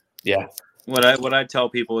it. Yeah. What I tell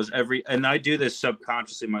people is and I do this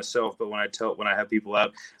subconsciously myself, but when I have people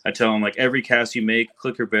out, I tell them like every cast you make,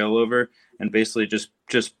 click your bail over and basically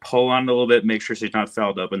just pull on it a little bit, make sure she's not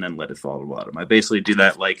fouled up, and then let it fall to the bottom. I basically do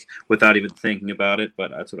that like without even thinking about it, but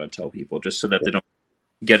that's what I tell people, just so that they don't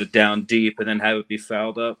get it down deep and then have it be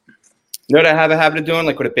fouled up. You know what I have a habit of doing?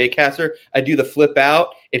 Like with a bait caster, I do the flip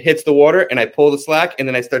out, it hits the water, and I pull the slack, and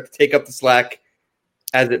then I start to take up the slack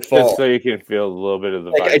as it falls. Just so you can feel a little bit of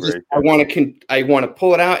the vibration. I want to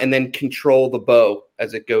pull it out and then control the bow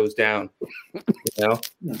as it goes down. You know?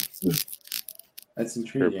 That's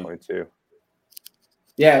intriguing. Fair point too.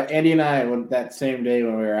 Yeah, Andy and I, that same day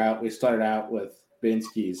when we were out, we started out with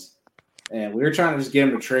Binsky's. And we were trying to just get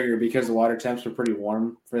them to trigger because the water temps were pretty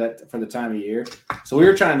warm for the time of year. So we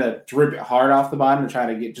were trying to rip it hard off the bottom and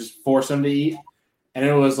try to force them to eat. And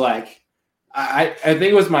it was like, I think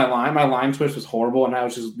it was my line. My line twist was horrible, and I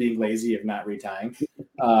was just being lazy of not retying.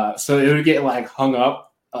 So it would get like hung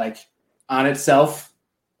up like on itself,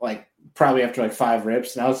 like probably after like 5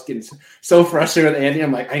 rips. And I was getting so frustrated with Andy.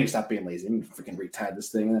 I'm like, I need to stop being lazy. I need to freaking retie this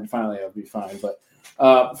thing, and then finally I'll be fine.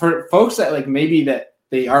 But for folks that like maybe that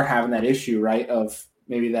they are having that issue, right? Of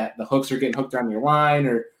maybe that the hooks are getting hooked on your line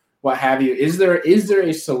or what have you. Is there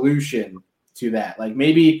a solution to that? Like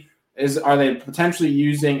maybe are they potentially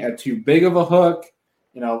using a too big of a hook?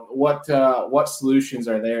 You know, what solutions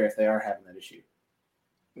are there if they are having that issue?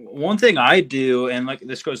 One thing I do, and like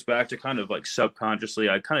this goes back to kind of like subconsciously,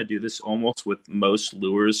 I kind of do this almost with most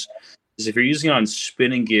lures, is if you're using it on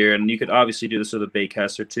spinning gear, and you could obviously do this with a bait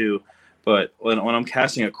caster too. But when I'm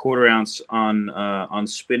casting a 1/4 ounce on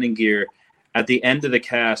spinning gear, at the end of the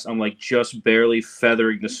cast, I'm like just barely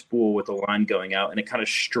feathering the spool with the line going out, and it kind of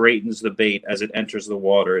straightens the bait as it enters the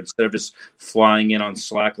water instead of just flying in on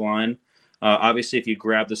slack line. Obviously, if you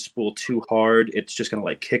grab the spool too hard, it's just going to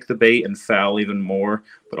like kick the bait and foul even more.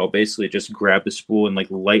 But I'll basically just grab the spool and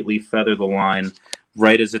like lightly feather the line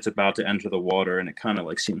right as it's about to enter the water, and it kind of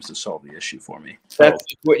like seems to solve the issue for me. That's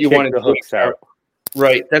what you want to the hooks out.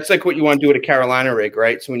 Right. That's like what you want to do with a Carolina rig,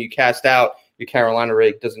 right? So when you cast out, your Carolina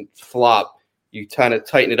rig doesn't flop. You kind of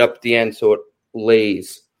tighten it up at the end so it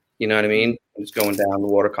lays. You know what I mean? It's going down the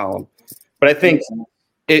water column. But I think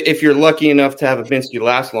if you're lucky enough to have a Binsky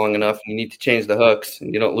last long enough and you need to change the hooks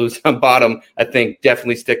and you don't lose on bottom, I think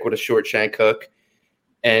definitely stick with a short shank hook.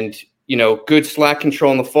 And, you know, good slack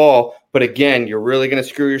control in the fall. But again, you're really going to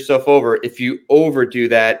screw yourself over if you overdo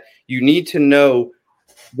that. You need to know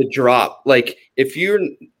the drop. Like if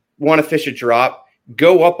you want to fish a drop,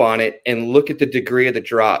 go up on it and look at the degree of the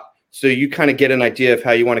drop. So you kind of get an idea of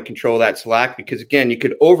how you want to control that slack, because again, you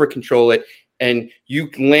could over control it and you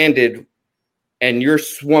landed and you're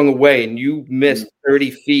swung away and you missed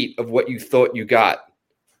 30 feet of what you thought you got.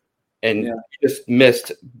 And you just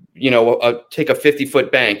missed, you know, take a 50-foot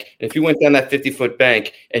bank. And if you went down that 50-foot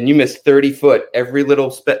bank and you missed 30 foot, every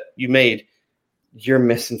little you made, you're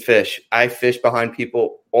missing fish. I fish behind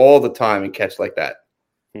people all the time and catch like that.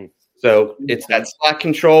 So it's that slack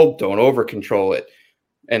control. Don't over control it.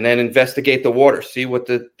 And then investigate the water. See what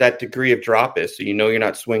that degree of drop is, so you know you're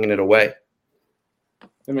not swinging it away.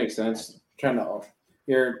 That makes sense.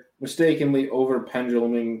 You're mistakenly over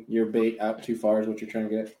penduluming your bait out too far is what you're trying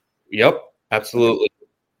to get. Yep, absolutely.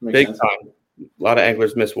 Big Sense. time. A lot of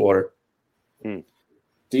anglers miss water. Do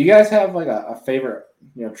you guys have like a favorite,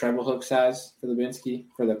 treble hook size for the Binsky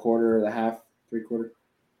for the quarter or the half, 3/4?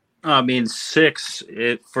 I mean, 6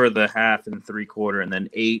 for the half and 3/4, and then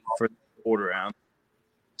 8 for the quarter ounce.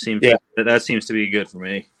 That seems to be good for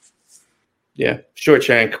me. Yeah, short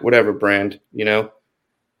shank, whatever brand,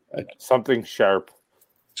 Something sharp.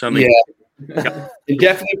 Yeah, you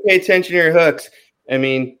definitely pay attention to your hooks. I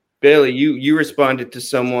mean, Bailey, you responded to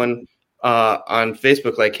someone on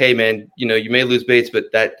Facebook like, "Hey, man, you may lose baits,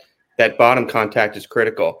 but that bottom contact is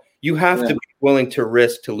critical. You have to be willing to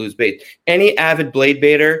risk to lose bait. Any avid blade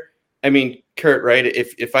baiter, I mean, Kurt, right?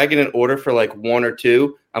 If I get an order for like 1 or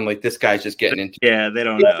 2, I'm like, this guy's just getting into. Yeah, they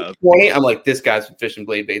don't know. 20, I'm like, this guy's been fishing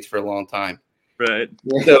blade baits for a long time. Right.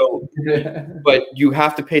 So, but you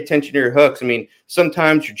have to pay attention to your hooks. I mean,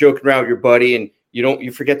 sometimes you're joking around with your buddy and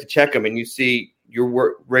you forget to check them, and you see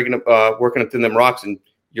you're working up through them rocks and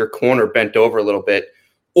your corner bent over a little bit,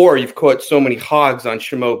 or you've caught so many hogs on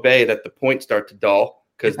Chameau Bay that the points start to dull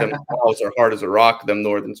because them balls are hard as a rock. Them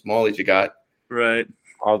northern smallies you got. Right.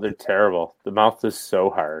 Oh, they're terrible. The mouth is so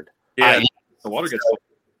hard. Yeah, the water gets.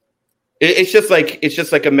 It's just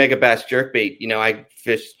like a mega bass jerkbait. I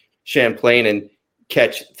fish Champlain and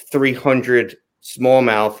catch 300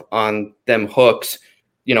 smallmouth on them hooks.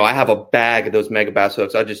 I have a bag of those mega bass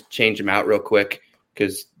hooks. I'll just change them out real quick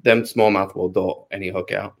because them smallmouth will dull any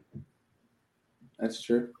hook out. That's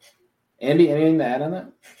true. Andy, anything to add on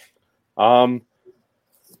that?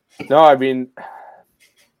 No, I mean,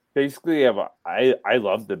 basically, I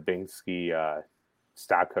love the Binsky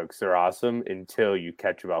stock hooks. They're awesome until you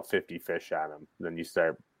catch about 50 fish on them. Then you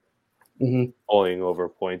start pulling over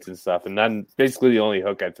points and stuff. And then basically the only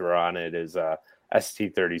hook I throw on it is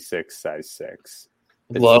ST36 size 6.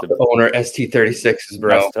 Love the owner ST36s,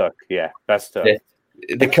 bro. Best hook. Yeah, best hook.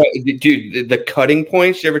 The cutting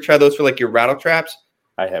points, you ever try those for like your rattle traps?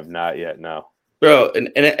 I have not yet, no. Bro,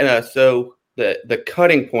 so the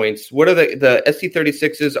cutting points, what are the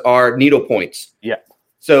ST36s are needle points. Yeah.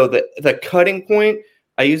 So the cutting point,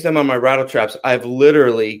 I use them on my rattle traps. I've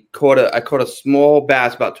literally caught a small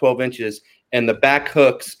bass about 12 inches, and the back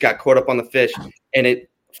hooks got caught up on the fish, and it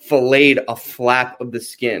filleted a flap of the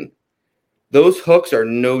skin. Those hooks are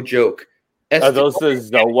no joke. Are those the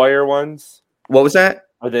Zowire ones? What was that?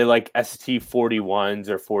 Are they like ST41s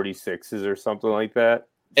or 46s or something like that?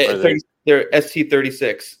 They're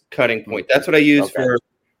ST36 cutting point. That's what I use for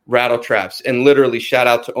rattle traps. And literally, shout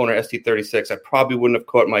out to owner ST36. I probably wouldn't have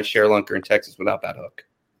caught my ShareLunker in Texas without that hook.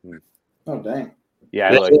 Oh, dang. Yeah,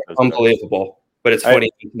 I like those unbelievable. Hooks. But it's funny,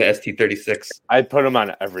 the ST36. I put them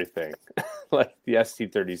on everything. Like the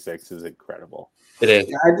ST36 is incredible. It is.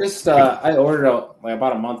 Yeah, I just I ordered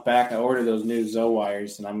about a month back. I ordered those new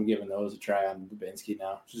Zowires, and I'm giving those a try on the Binsky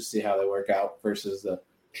now, just to see how they work out versus the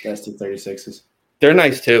ST36s. They're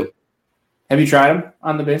nice too. Have you tried them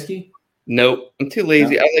on the Binsky? Nope, I'm too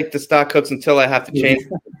lazy. No. I like the stock hooks until I have to change.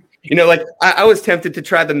 Like I was tempted to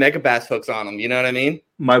try the mega bass hooks on them. You know what I mean?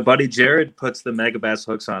 My buddy Jared puts the mega bass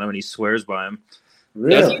hooks on him, and he swears by them.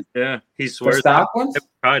 Really? Yeah, he swears. The stock ones? I've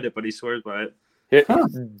tried it, but he swears by it.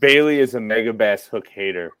 Bailey is a mega bass hook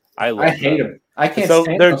hater. I hate them. I can't. So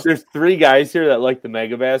there's 3 guys here that like the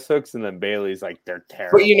mega bass hooks, and then Bailey's like they're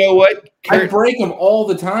terrible. But you know what? I break them all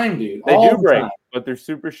the time, dude. They do break, but they're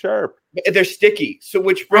super sharp. They're sticky. So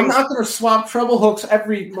which I'm not going to swap treble hooks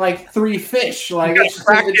every 3 fish. It's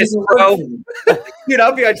practice, bro. Dude,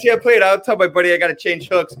 I'll be on Champlain. I'll tell my buddy I got to change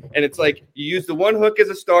hooks, and it's like you use the one hook as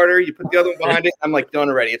a starter, you put the other one behind it. I'm like done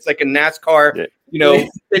already. It's like a NASCAR,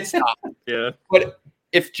 pit stop. Yeah. But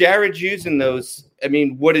if Jared's using those, I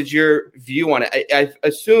mean, what is your view on it? I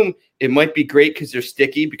assume it might be great because they're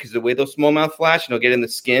sticky because of the way those smallmouth flash and they'll get in the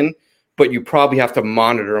skin, but you probably have to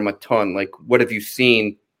monitor them a ton. Like, what have you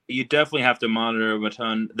seen? You definitely have to monitor them a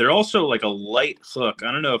ton. They're also like a light hook.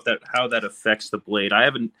 I don't know how that affects the blade.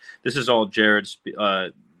 This is all Jared's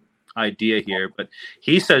idea here, but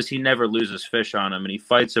he says he never loses fish on them, and he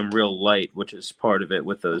fights them real light, which is part of it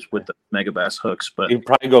with the mega bass hooks. But you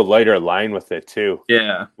probably go lighter line with it too.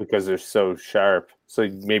 Yeah, because they're so sharp. So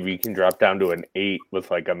maybe you can drop down to an 8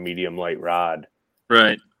 with like a medium light rod.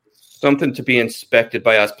 Right. Something to be inspected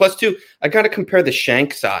by us. Plus, too, I got to compare the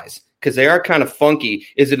shank size because they are kind of funky.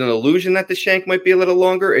 Is it an illusion that the shank might be a little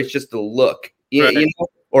longer? It's just the look, right.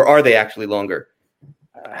 Or are they actually longer?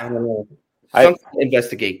 I don't know. Something to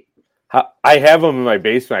investigate. I have them in my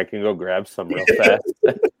basement. I can go grab some real fast.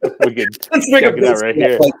 We could Let's make check it out right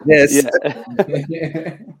here. like this.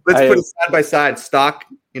 Yeah. Let's put it side by side. Stock,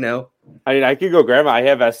 I mean, I could go grab them. I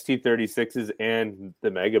have ST36s and the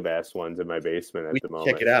Megabass ones in my basement at the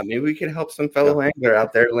moment. Check it out. Maybe we can help some fellow angler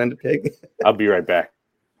out there lend a pig. I'll be right back.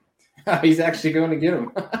 He's actually going to get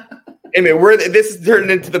them. Hey man, this is turning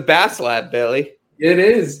into the Bass Lab, Bailey. It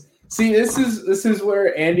is. See, this is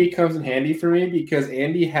where Andy comes in handy for me because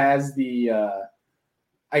Andy has the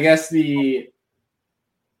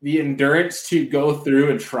endurance to go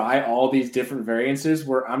through and try all these different variances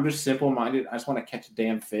where I'm just simple-minded. I just want to catch a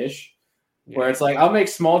damn fish. Yeah. Where it's like I'll make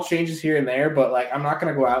small changes here and there, but like I'm not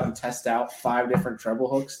going to go out and test out 5 different treble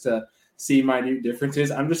hooks to see minute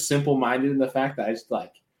differences. I'm just simple-minded in the fact that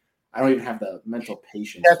I don't even have the mental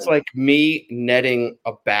patience. That's like me netting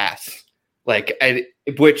a bass.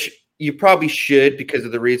 Which you probably should because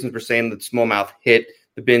of the reasons we're saying that smallmouth hit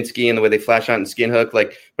the Binsky and the way they flash out and skin hook.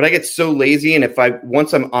 But I get so lazy, and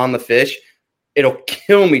once I'm on the fish, it'll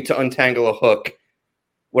kill me to untangle a hook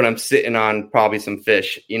when I'm sitting on probably some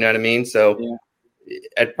fish. You know what I mean? So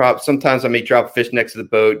sometimes I may drop a fish next to the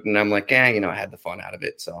boat, and I'm like, I had the fun out of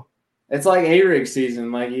it. So it's like A-rig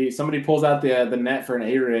season. Like somebody pulls out the net for an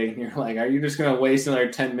A-rig, and you're like, are you just going to waste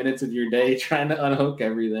another 10 minutes of your day trying to unhook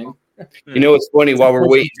everything? It's funny while we're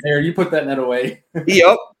waiting. You put that net away.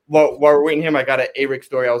 Yep. While we're waiting here, I got an A-rig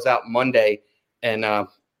story. I was out Monday, and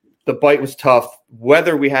the bite was tough.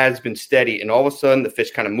 Weather we had has been steady, and all of a sudden the fish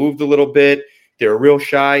kind of moved a little bit. They were real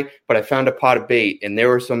shy, but I found a pot of bait, and there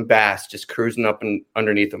were some bass just cruising up and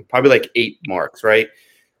underneath them, probably like 8 marks, right?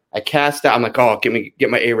 I cast out. I'm like, get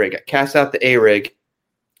my A-rig. I cast out the A-rig,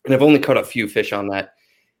 and I've only caught a few fish on that.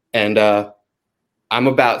 And I'm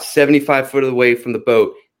about 75 foot away from the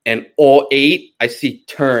boat. And all 8 I see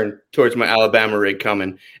turn towards my Alabama rig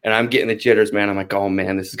coming. And I'm getting the jitters, man. I'm like, oh,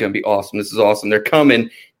 man, this is going to be awesome. This is awesome. They're coming.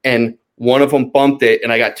 And one of them bumped it,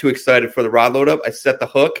 and I got too excited for the rod load up. I set the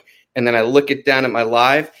hook, and then I look it down at my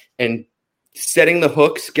live, and setting the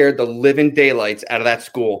hook scared the living daylights out of that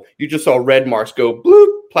school. You just saw red marks go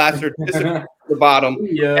bloop, plastered, disappear to the bottom.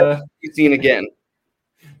 Yeah. You've seen again.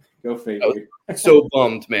 Go figure. So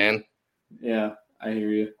bummed, man. Yeah, I hear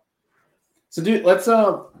you. So, dude, let's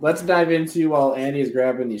dive into while Andy is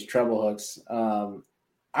grabbing these treble hooks. I'm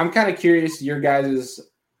kind of curious your guys's.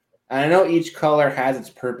 I know each color has its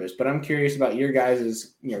purpose, but I'm curious about your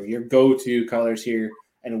guys's, your go-to colors here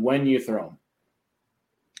and when you throw them.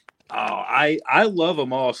 Oh, I love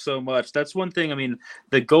them all so much. That's one thing. I mean,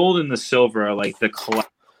 the gold and the silver are like the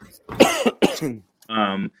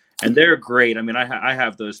and they're great. I mean, I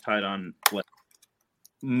have those tied on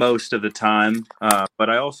most of the time, but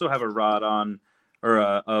I also have a rod on or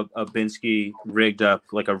a Binsky rigged up,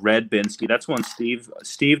 like a red Binsky. That's one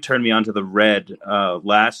Steve turned me on to the red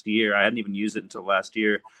last year. I hadn't even used it until last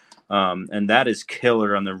year. And that is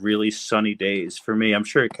killer on the really sunny days for me. I'm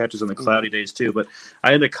sure it catches on the cloudy days too, but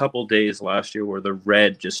I had a couple days last year where the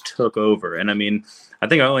red just took over. And I mean, I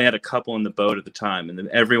think I only had a couple in the boat at the time. And then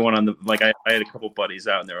everyone on the, I had a couple buddies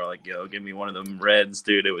out and they were like, yo, give me one of them reds,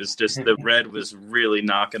 dude. It was just, the red was really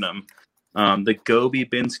knocking them. The Goby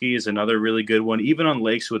Binsky is another really good one. Even on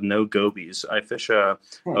lakes with no gobies, I fish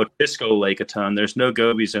Otisco Lake a ton. There's no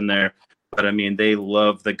gobies in there. But I mean, they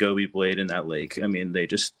love the goby blade in that lake. I mean, they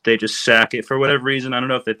just sack it for whatever reason. I don't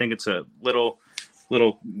know if they think it's a little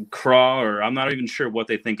craw, or I'm not even sure what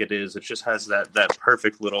they think it is. It just has that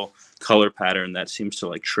perfect little color pattern that seems to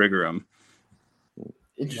like trigger them.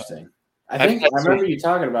 Interesting. I remember you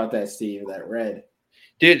talking about that, Steve. That red.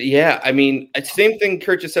 Dude, yeah. I mean, same thing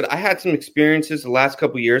Kurt just said. I had some experiences the last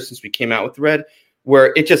couple of years since we came out with the red,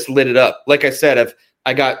 where it just lit it up. Like I said,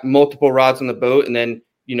 I got multiple rods on the boat, and then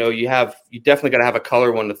you definitely got to have a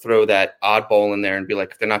color one to throw that oddball in there and be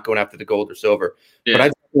like, if they're not going after the gold or silver. Yeah. But I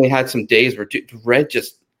definitely had some days where red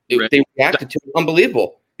they reacted to it.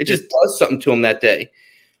 Unbelievable. It just does something to them that day.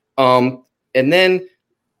 And then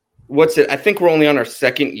I think we're only on our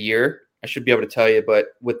second year. I should be able to tell you,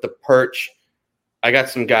 but with the perch, I got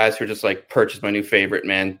some guys who are just like, perch is my new favorite,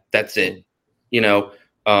 man. That's it. But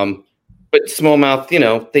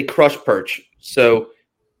smallmouth, they crush perch. So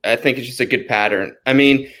I think it's just a good pattern. I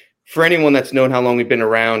mean, for anyone that's known how long we've been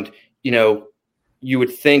around, you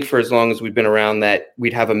would think for as long as we've been around that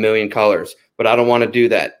we'd have a million colors, but I don't want to do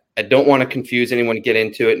that. I don't want to confuse anyone to get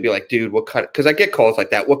into it and be like, dude, what cut? Because I get calls like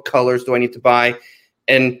that. What colors do I need to buy?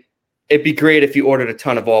 And it'd be great if you ordered a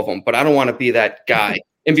ton of all of them, but I don't want to be that guy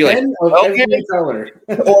and be like, color.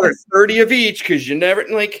 order 30 of each because you never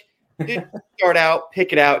start out,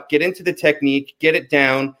 pick it out, get into the technique, get it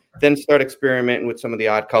down, then start experimenting with some of the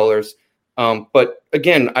odd colors. But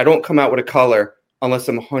again, I don't come out with a color unless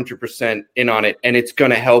I'm 100% in on it, and it's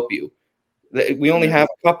going to help you. We only have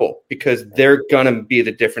a couple because they're going to be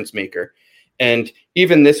the difference maker. And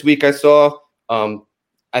even this week I saw,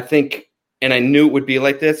 I think, and I knew it would be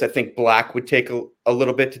like this, I think black would take a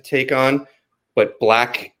little bit to take on, but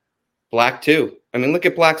black too. I mean, look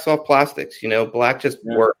at black soft plastics, black just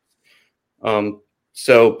works.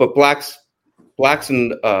 But black's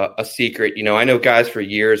a secret. I know guys for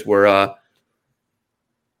years were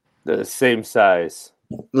the same size.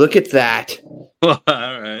 Look at that. All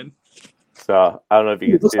right. So I don't know if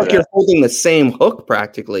you can see like that. You're holding the same hook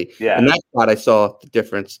practically. Yeah. And that's what I saw the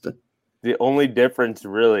difference. The only difference,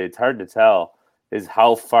 really, it's hard to tell, is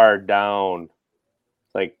how far down.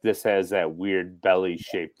 Like this has that weird belly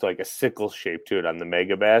shape, like a sickle shape to it on the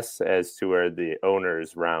Megabass, as to where the owner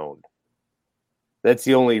is round. That's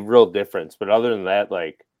the only real difference. But other than that,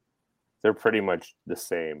 like they're pretty much the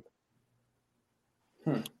same.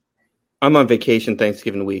 I'm on vacation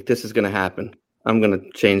Thanksgiving week. This is going to happen. I'm going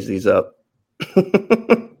to change these up.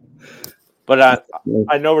 But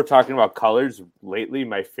I know we're talking about colors. Lately,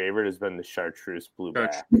 my favorite has been the chartreuse blue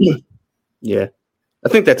back. Yeah. I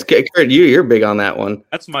think that's good. You're big on that one.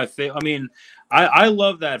 That's my favorite. I mean, I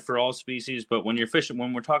love that for all species, but when you're fishing,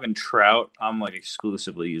 when we're talking trout, I'm like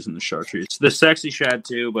exclusively using the chartreuse. The sexy shad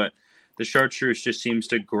too, but the chartreuse just seems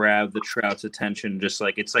to grab the trout's attention.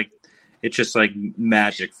 It's just like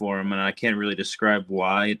magic for them, and I can't really describe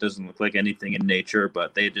why. It doesn't look like anything in nature,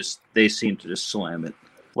 but they seem to just slam it.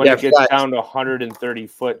 When it gets down to 130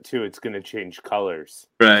 foot too, it's going to change colors.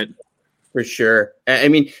 Right. For sure. I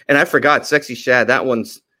mean, and I forgot sexy shad. That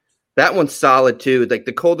one's solid too. Like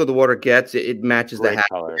the colder the water gets, it matches the hat.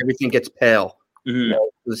 Everything gets pale. Mm-hmm.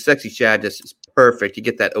 The sexy shad just is perfect. You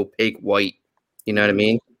get that opaque white. You know what I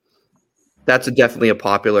mean? That's definitely a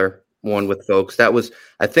popular one with folks.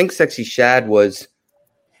 I think sexy shad was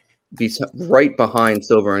right behind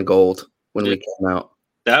silver and gold when we came out.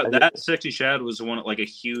 That sexy shad was like a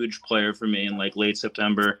huge player for me in like late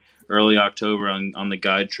September, early October on the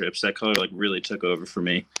guide trips. That color like really took over for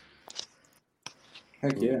me.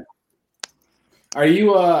 Heck yeah. Are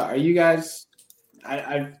you guys?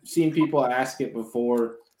 I've seen people ask it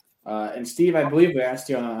before, and Steve, I believe we asked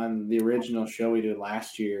you on the original show we did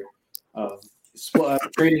last year of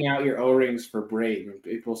trading out your O-rings for braid.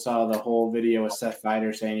 People saw the whole video with Seth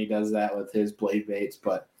Feider saying he does that with his blade baits,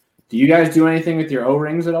 but do you guys do anything with your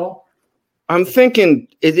O-rings at all? I'm thinking,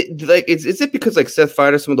 is it because like Seth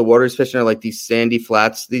Feider, some of the water he's fishing are like these sandy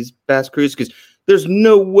flats, these bass crews? Because there's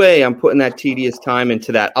no way I'm putting that tedious time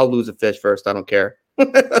into that. I'll lose a fish first. I don't care.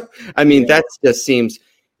 I mean, that just seems,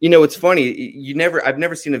 it's funny. I've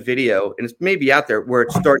never seen a video, and it's maybe out there where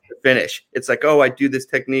it's start to finish. It's like, oh, I do this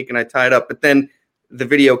technique and I tie it up, but then the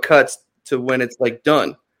video cuts to when it's like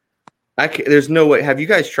done. There's no way. Have you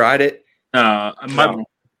guys tried it?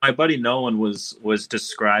 My buddy Nolan was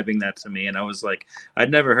describing that to me, and I was like, I'd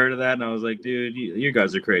never heard of that, and I was like, dude, you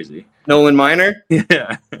guys are crazy. Nolan Miner?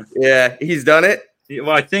 Yeah. Yeah, he's done it? Well,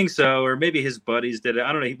 I think so, or maybe his buddies did it.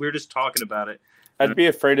 I don't know. We were just talking about it. I'd be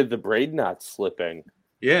afraid of the braid knot slipping.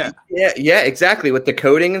 Yeah. Yeah, exactly. With the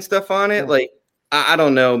coating and stuff on it, like, I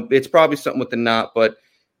don't know. It's probably something with the knot, but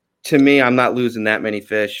to me, I'm not losing that many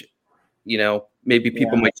fish. Maybe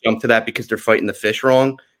people might jump to that because they're fighting the fish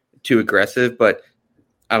wrong, too aggressive, but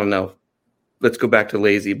I don't know. Let's go back to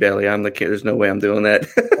lazy belly. I'm the kid. There's no way I'm doing that.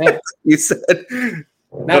 Yeah. You said.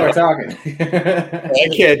 Now we're talking. I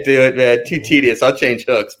can't do it, man. Too tedious. I'll change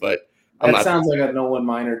hooks, but that sounds like a Nolan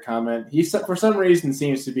Miner comment. He, for some reason,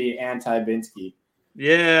 seems to be anti-Binsky.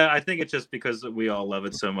 Yeah, I think it's just because we all love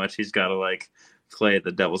it so much. He's got to play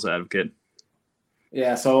the devil's advocate.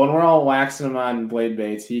 Yeah, so when we're all waxing him on blade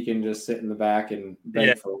baits, he can just sit in the back and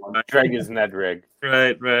beg for one. Drag his Ned rig.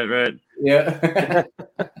 Right. Yeah.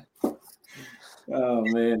 Oh,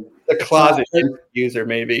 man. The closet user,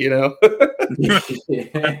 maybe,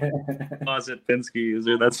 Closet Pinsky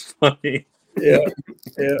user. That's funny. Yeah.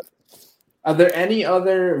 Are there any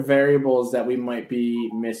other variables that we might be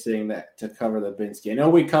missing to cover the Binsky? I know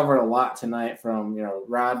we covered a lot tonight from,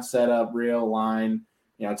 rod setup, reel, line,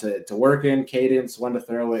 to work in, cadence, when to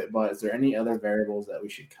throw it, but is there any other variables that we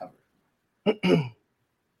should cover? I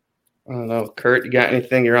don't know. Kurt, you got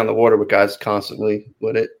anything? You're on the water with guys constantly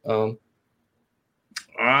with it.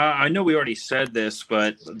 I know we already said this,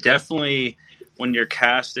 but definitely when you're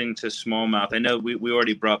casting to smallmouth, I know we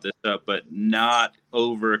already brought this up, but not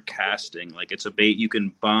over casting. Like it's a bait you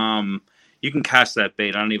can bomb. You can cast that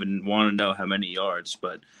bait. I don't even want to know how many yards,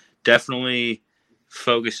 but definitely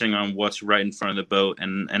focusing on what's right in front of the boat.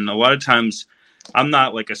 And a lot of times I'm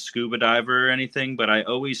not like a scuba diver or anything, but I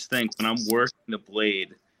always think when I'm working the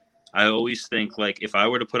blade, I always think like if I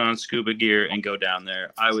were to put on scuba gear and go down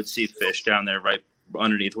there, I would see fish down there right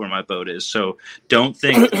underneath where my boat is. So don't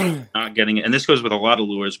think not getting it. And this goes with a lot of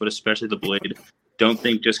lures, but especially the blade. Don't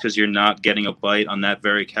think just because you're not getting a bite on that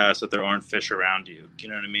very cast that there aren't fish around you. You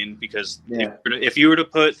know what I mean? Because if you were to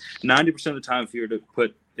put 90% of the time, if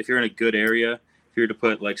you're in a good area, if you were to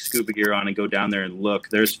put like scuba gear on and go down there and look,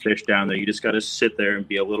 there's fish down there. You just got to sit there and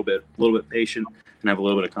be a little bit patient and have a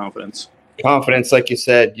little bit of confidence. Confidence, like you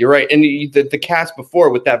said, you're right. And the cast before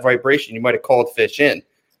with that vibration, you might have called fish in.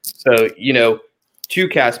 So, 2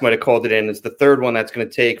 casts might have called it in. It's the third one that's going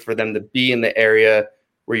to take for them to be in the area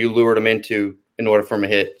where you lured them into in order for them to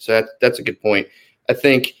hit. So that's a good point. I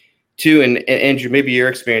think, too, and Andrew, maybe your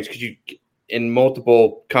experience, because you in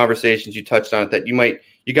multiple conversations you touched on it, that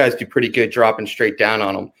you guys do pretty good dropping straight down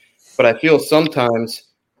on them. But I feel sometimes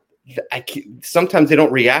they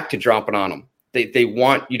don't react to dropping on them. They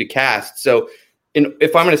want you to cast. So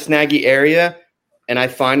if I'm in a snaggy area and I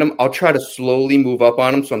find them, I'll try to slowly move up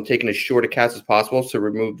on them. So I'm taking as short a cast as possible to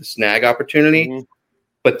remove the snag opportunity. Mm-hmm.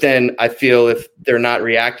 But then I feel if they're not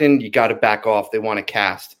reacting, you got to back off. They want to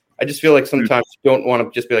cast. I just feel like sometimes you don't want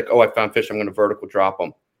to just be like, oh, I found fish, I'm going to vertical drop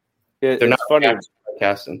them. Yeah, they're not funny.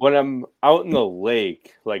 Casting. When I'm out in the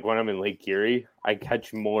lake, like when I'm in Lake Erie, I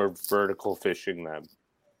catch more vertical fishing them.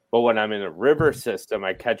 But when I'm in a river system,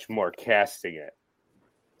 I catch more casting it.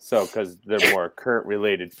 So, because they're more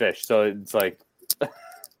current-related fish. So it's like,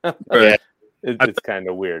 it's kind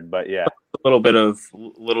of weird, but yeah. A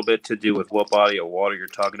little bit to do with what body of water you're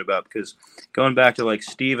talking about. Because going back to like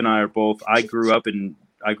Steve and I grew up in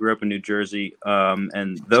New Jersey,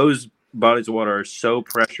 and those bodies of water are so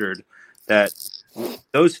pressured that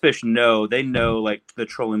those fish know like the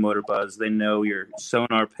trolling motor buzz. They know your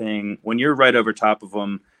sonar ping. When you're right over top of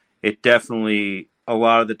them, it definitely a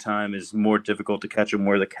lot of the time is more difficult to catch them.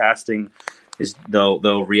 Where the casting is,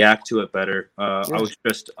 they'll react to it better. I was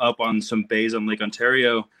just up on some bays on Lake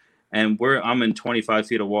Ontario, and I'm in 25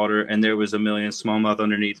 feet of water, and there was a million smallmouth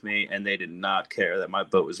underneath me, and they did not care that my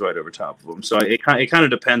boat was right over top of them. So it kind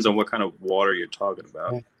of depends on what kind of water you're talking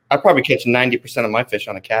about. I probably catch 90% of my fish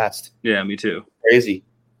on a cast. Yeah, me too. Crazy.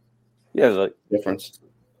 Yeah, like difference.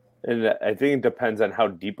 And I think it depends on how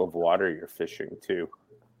deep of water you're fishing too.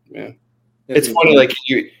 Yeah. It's funny, like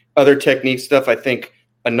other technique stuff. I think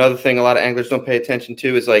another thing a lot of anglers don't pay attention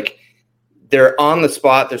to is like they're on the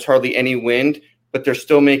spot. There's hardly any wind, but they're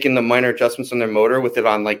still making the minor adjustments on their motor with it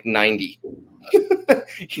on like 90.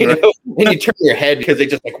 you know, and you turn your head because they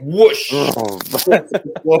just like whoosh.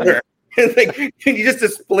 Water. It's like you just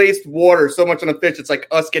displaced water so much on a fish. It's like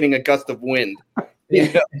us getting a gust of wind.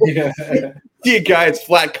 You know? See a guy, it's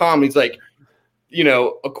flat calm. He's like,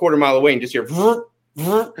 a quarter mile away and just hear.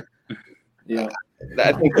 Yeah,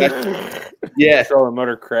 I think that's the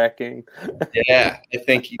motor cracking. Yeah, I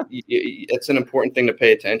think it's an important thing to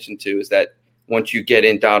pay attention to. Is that once you get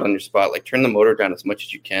in out on your spot, like turn the motor down as much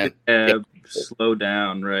as you can. Slow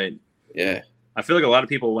down, right? Yeah. I feel like a lot of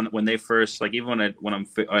people when they first, like even when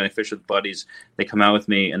I fish with buddies, they come out with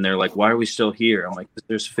me and they're like, "Why are we still here?" I'm like,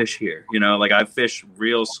 "There's fish here." Like I fish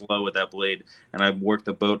real slow with that blade, and I work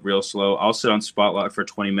the boat real slow. I'll sit on spot lock for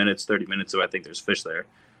 20 minutes, 30 minutes if I think there's fish there.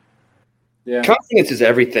 Yeah, confidence is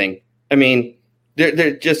everything. I mean,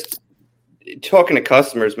 they're just talking to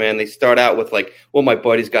customers, man. They start out with like, "Well, my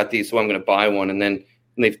buddy's got these, so I'm going to buy one," and then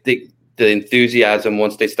the enthusiasm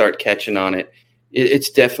once they start catching on it. It's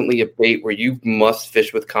definitely a bait where you must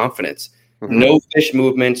fish with confidence. Mm-hmm. Know fish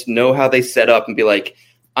movements, know how they set up, and be like,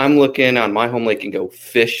 I'm looking on my home lake and go,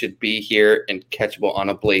 fish should be here and catchable on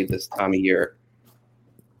a blade this time of year.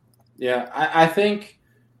 Yeah, I think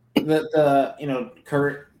that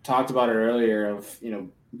Kurt talked about it earlier of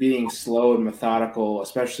being slow and methodical,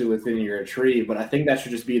 especially within your retrieve. But I think that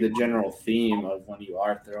should just be the general theme of when you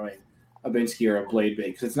are throwing a Binsky or a blade bait,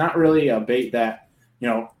 because it's not really a bait that.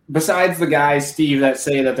 Besides the guys, Steve, that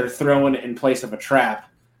say that they're throwing it in place of a trap.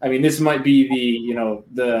 I mean, this might be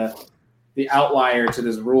the outlier to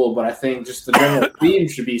this rule, but I think just the general theme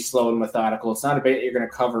should be slow and methodical. It's not a bait that you're going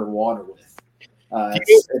to cover water with.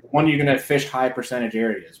 It's one you're going to fish high percentage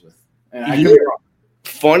areas with. And I could be wrong.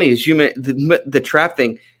 Funny is you meant the trap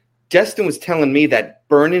thing. Destin was telling me that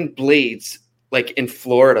burning blades, like in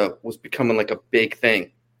Florida, was becoming like a big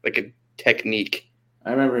thing, like a technique. I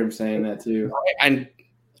remember him saying that too. And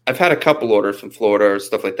I've had a couple orders from Florida or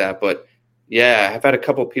stuff like that, but yeah, I've had a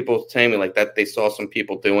couple of people telling me like that they saw some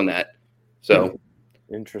people doing that. So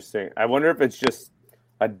interesting. I wonder if it's just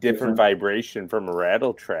a different vibration from a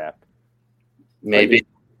rattle trap. Maybe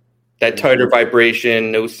that tighter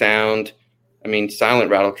vibration, no sound. I mean, silent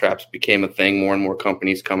rattle traps became a thing. More and more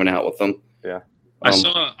companies coming out with them. Yeah. I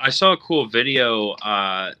saw a cool video.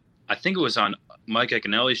 I I think it was on Mike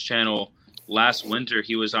Ecanelli's channel last winter.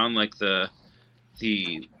 He was on like the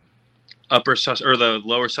the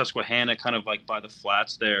lower Susquehanna, kind of like by the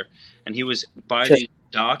flats there, and he was by these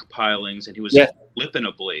dock pilings, and he was flipping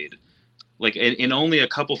a blade, like in only a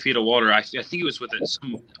couple feet of water. I think he was with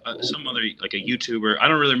some other, like a YouTuber. I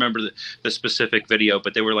don't really remember the specific video,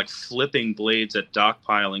 but they were like flipping blades at dock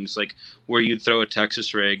pilings, like where you'd throw a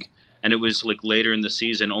Texas rig. And it was like later in the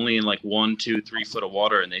season, only in like 1, 2, 3 foot of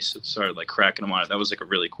water, and they started like cracking them on it. That was like a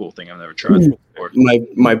really cool thing I've never tried before.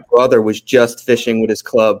 My brother was just fishing with his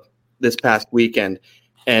club this past weekend,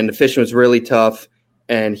 and the fishing was really tough.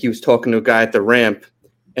 And he was talking to a guy at the ramp,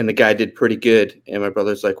 and the guy did pretty good. And my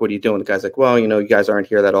brother's like, "What are you doing?" The guy's like, "Well, you guys aren't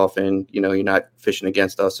here that often. You're not fishing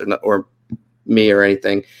against us or me or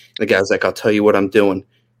anything." And the guy's like, "I'll tell you what I'm doing."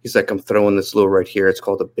 He's like, "I'm throwing this lure right here. It's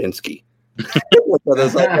called a Binsky." So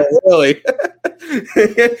like, oh, really?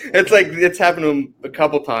 It's happened to him a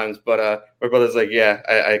couple times, but my brother's like, yeah,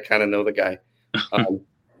 I kind of know the guy.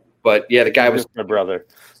 But yeah, the guy was my brother.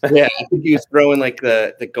 Yeah, I think he was throwing like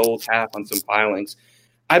the gold half on some pilings.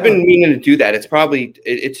 I've been meaning to do that. It's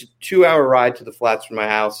a 2-hour ride to the flats from my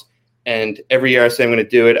house, and every year I say I'm going to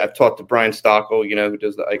do it. I've talked to Brian Stockel, who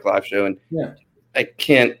does the Ike Live show, and I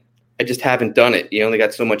just haven't done it. You only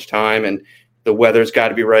got so much time, and the weather's got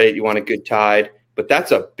to be right. You want a good tide, but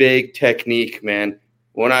that's a big technique, man.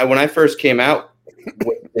 When I first came out,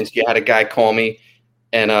 I had a guy call me,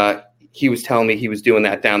 and he was telling me he was doing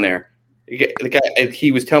that down there. The guy,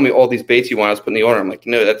 he was telling me all these baits he wanted. I was putting the order. I'm like,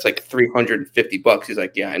 no, that's like $350. He's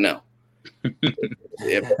like, yeah, I know.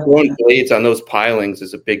 Throwing blades on those pilings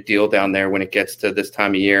is a big deal down there when it gets to this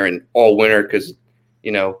time of year and all winter, because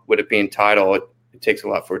with it being tidal, it takes a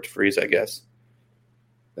lot for it to freeze, I guess.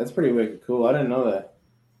 That's pretty wicked cool. I didn't know that.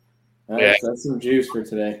 That's some juice for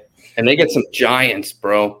today. And they get some giants,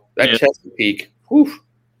 bro. That Chesapeake. Whew.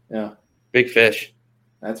 Yeah. Big fish.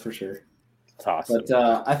 That's for sure. It's awesome.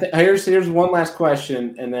 But I think here's one last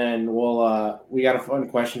question, and then we got a fun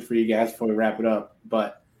question for you guys before we wrap it up.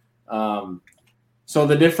 But so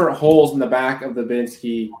the different holes in the back of the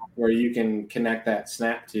Binsky where you can connect that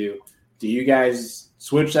snap to, do you guys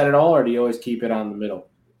switch that at all, or do you always keep it on the middle?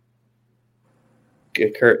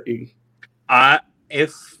 Get Kurt.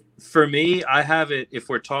 For me, I have it, if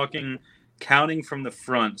we're talking counting from the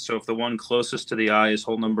front, so if the one closest to the eye is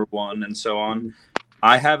hole number 1 and so on,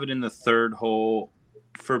 I have it in the third hole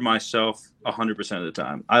for myself 100% of the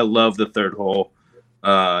time. I love the third hole.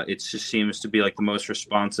 It just seems to be like the most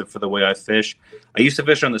responsive for the way I fish. I used to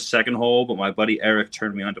fish on the second hole, but my buddy Eric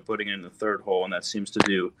turned me on to putting it in the third hole, and that seems to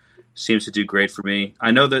do great for me.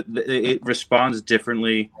 I know that it responds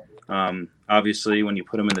differently, obviously, when you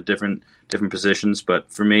put them in the different positions.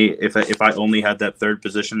 But for me, if I only had that third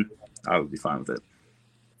position, I would be fine with it.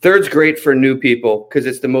 Third's great for new people because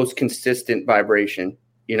it's the most consistent vibration.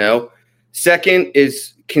 Second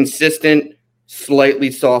is consistent, slightly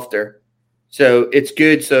softer. So it's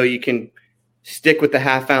good. So you can stick with the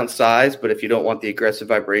 1/2 ounce size, but if you don't want the aggressive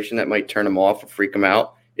vibration, that might turn them off or freak them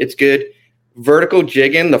out. It's good. Vertical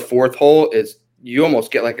jigging, the fourth hole, is you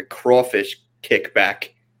almost get like a crawfish kickback.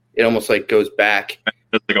 It almost like goes back.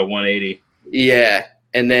 That's like a 180. Yeah.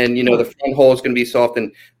 And then, the front hole is going to be soft.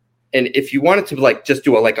 And if you wanted to like just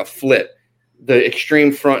do a flip, the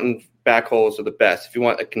extreme front and back holes are the best. If you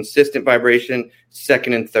want a consistent vibration,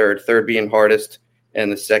 second and third being hardest,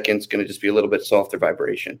 and the second's going to just be a little bit softer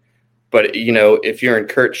vibration. But, if you're in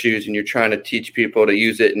Kurt's shoes and you're trying to teach people to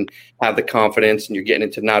use it and have the confidence and you're getting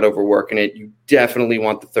into not overworking it, you definitely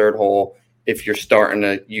want the third hole if you're starting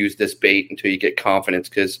to use this bait until you get confidence,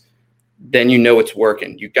 because then it's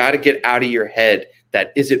working. You got to get out of your head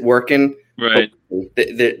that, is it working? Right.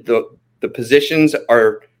 The positions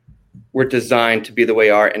were designed to be the way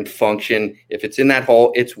they are and function. If it's in that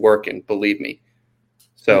hole, it's working. Believe me.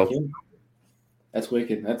 So that's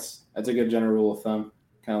wicked. That's a good general rule of thumb.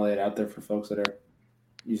 Kind of lay it out there for folks that are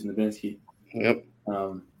using the Binsky. Yep.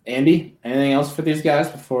 Andy, anything else for these guys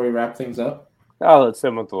before we wrap things up? Let's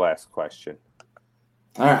end with the last question.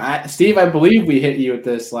 All right, Steve, I believe we hit you with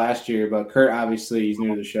this last year, but Kurt, obviously, he's new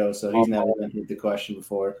to the show, so he's never been hit the question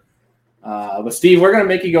before. But Steve, we're going to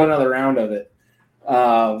make you go another round of it.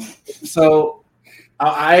 So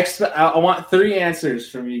I want 3 answers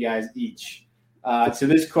from you guys each to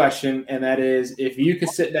this question, and that is, if you could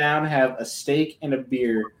sit down, have a steak and a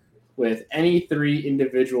beer with any 3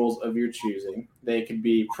 individuals of your choosing, they could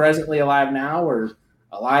be presently alive now or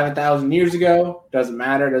alive 1,000 years ago, doesn't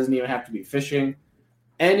matter, doesn't even have to be fishing.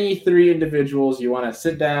 Any 3 individuals you want to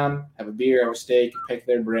sit down, have a beer, have a steak, pick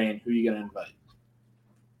their brain, who are you going to invite?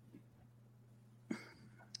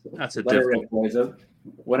 That's a difficult.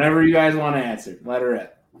 Whenever you guys want to answer, let her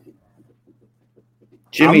rip.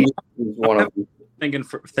 Jimmy is one of them.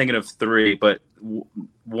 Thinking of three, but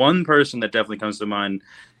one person that definitely comes to mind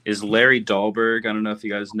is Larry Dahlberg. I don't know if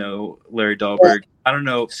you guys know Larry Dahlberg. I don't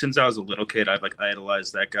know. Since I was a little kid, I've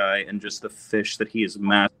idolized that guy and just the fish that he has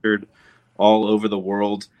mastered all over the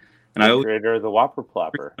world. And the creator of the Whopper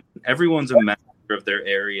Plopper. Everyone's a master of their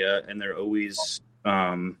area, and they're always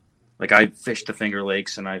I fish the Finger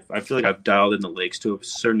Lakes, and I feel like I've dialed in the lakes to a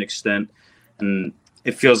certain extent, and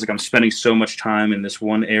it feels like I'm spending so much time in this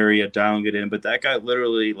one area dialing it in. But that guy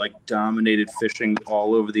literally dominated fishing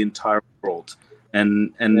all over the entire world.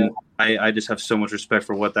 And I just have so much respect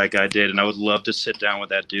for what that guy did. And I would love to sit down with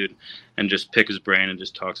that dude and just pick his brain and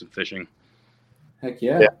just talk some fishing. Heck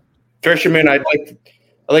yeah. Fisherman, I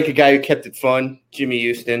like a guy who kept it fun, Jimmy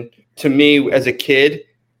Houston. To me, as a kid,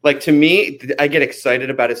 I get excited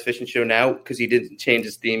about his fishing show now because he didn't change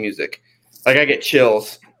his theme music. I get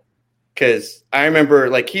chills. Because I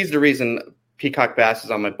remember, he's the reason Peacock Bass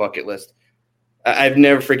is on my bucket list. I've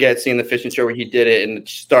never forget seeing the fishing show where he did it, and it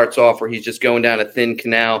starts off where he's just going down a thin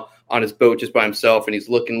canal on his boat just by himself, and he's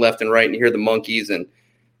looking left and right, and you hear the monkeys, and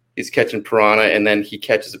he's catching piranha, and then he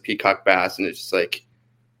catches a peacock bass, and it's just I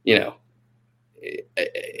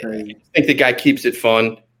think the guy keeps it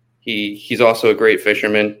fun. He's also a great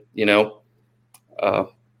fisherman, Do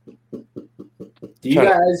you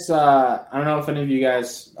guys? I don't know if any of you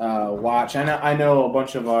guys watch. I know a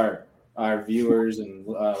bunch of our viewers and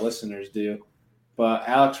listeners do, but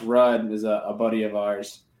Alex Rudd is a buddy of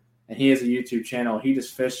ours, and he has a YouTube channel. He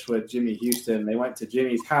just fished with Jimmy Houston. They went to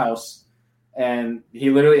Jimmy's house, and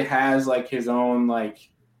he literally has his own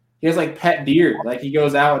he has pet deer. He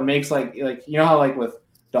goes out and makes how with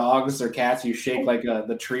dogs or cats you shake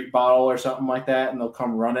the treat bottle or something like that, and they'll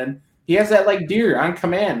come running. He has that deer on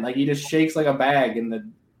command. He just shakes a bag and the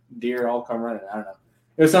deer all come running. I don't know.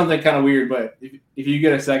 It was something kind of weird, but if you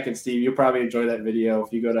get a second, Steve, you'll probably enjoy that video.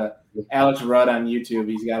 If you go to Alex Rudd on YouTube,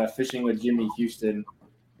 he's got a Fishing with Jimmy Houston,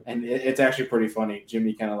 and it's actually pretty funny.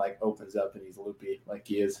 Jimmy kind of opens up and he's loopy like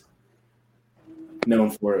he is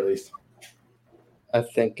known for, at least. I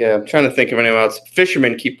think I'm trying to think of anyone else.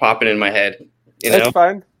 Fishermen keep popping in my head. That's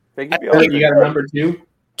fine. You got a number two?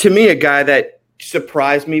 To me, a guy that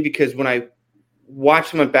surprised me because when I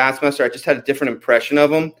watched him on Bassmaster, I just had a different impression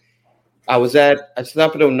of him. I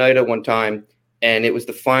stopped at Oneida one time, and it was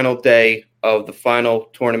the final day of the final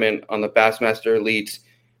tournament on the Bassmaster Elites.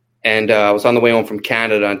 And I was on the way home from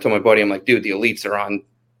Canada and told my buddy, I'm like, dude, the Elites are on,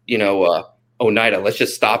 Oneida. Let's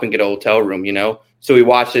just stop and get a hotel room, So we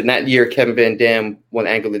watched it. And that year, Kevin Van Dam won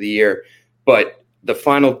Angler of the Year. But the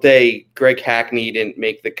final day, Greg Hackney didn't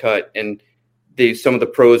make the cut, and some of the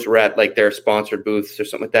pros were at their sponsored booths or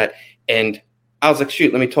something like that. And I was like,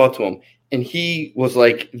 shoot, let me talk to him. And he was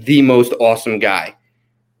the most awesome guy.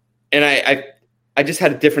 And I just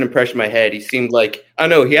had a different impression in my head. He seemed I don't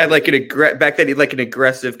know, he had back then he had an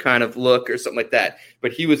aggressive kind of look or something like that.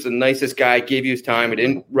 But he was the nicest guy, gave you his time. He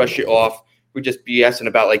didn't rush you off. We just BSing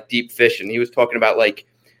about deep fishing. He was talking about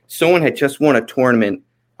someone had just won a tournament.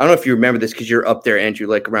 I don't know if you remember this because you're up there,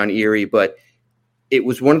 Andrew, around Erie, but it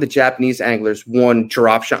was one of the Japanese anglers won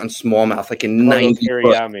drop shot on smallmouth in 90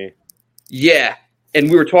 foot. Yeah. And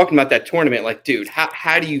we were talking about that tournament. Dude,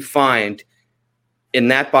 how do you find in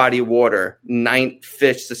that body of water 9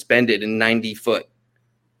 fish suspended in 90 foot?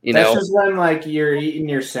 That's just when you're eating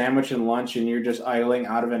your sandwich and lunch and you're just idling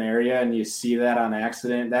out of an area and you see that on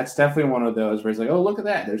accident. That's definitely one of those where it's oh, look at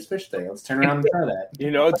that. There's fish there. Let's turn around and try that.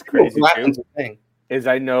 It's crazy too, is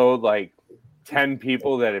I know 10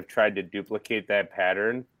 people that have tried to duplicate that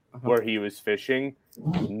pattern where he was fishing.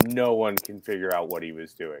 No one can figure out what he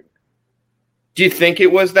was doing. Do you think it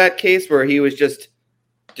was that case where he was just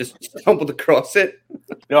stumbled across it?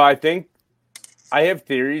 No, I think I have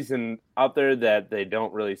theories out there that they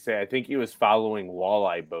don't really say. I think he was following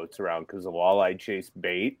walleye boats around because the walleye chase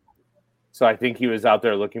bait. So I think he was out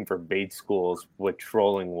there looking for bait schools with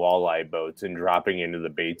trolling walleye boats and dropping into the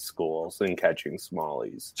bait schools and catching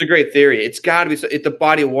smallies. It's a great theory. It's got to be if the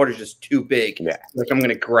body of water is just too big. Yeah. I'm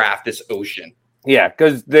going to graph this ocean. Yeah,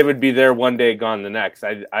 because they would be there one day, gone the next.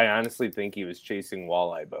 I honestly think he was chasing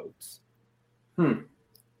walleye boats.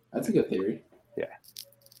 That's a good theory. Yeah.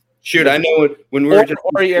 Shoot, I know when we were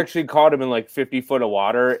or he actually caught him in 50 foot of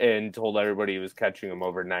water and told everybody he was catching him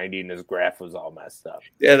over 90 and his graph was all messed up.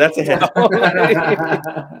 Yeah, that's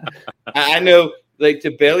I know,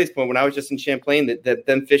 to Bailey's point, when I was just in Champlain, that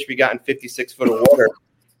them fish we got in 56 foot of water,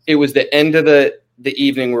 it was the end of the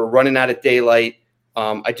evening. We're running out of daylight.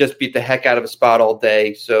 I just beat the heck out of a spot all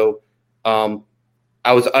day. So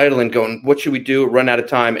I was idling going, what should we do? Run out of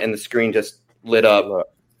time. And the screen just lit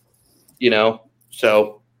up,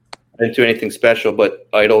 So I didn't do anything special, but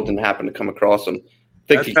idled and happened to come across them.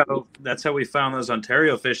 That's how we found those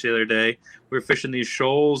Ontario fish the other day. We were fishing these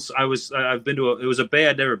shoals. I've been to it was a bay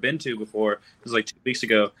I'd never been to before. It was like 2 weeks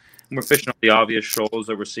ago. And we're fishing on the obvious shoals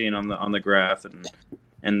that we're seeing on the graph,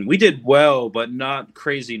 and we did well, but not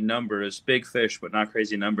crazy numbers. Big fish, but not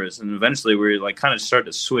crazy numbers. And eventually we like kind of started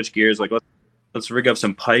to switch gears. Like let's rig up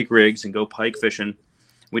some pike rigs and go pike fishing.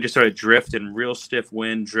 We just started drifting, real stiff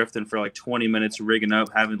wind, drifting for like 20 minutes, rigging up,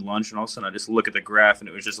 having lunch, and all of a sudden I just look at the graph and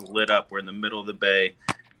it was just lit up. We're in the middle of the bay,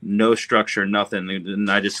 no structure, nothing. And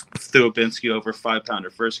I just threw a Binsky over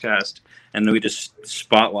 5-pounder first cast, and then we just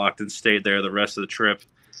spot locked and stayed there the rest of the trip.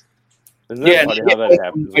 Yeah,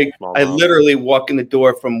 I literally walk in the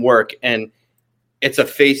door from work and it's a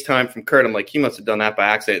FaceTime from Kurt. I'm like, he must have done that by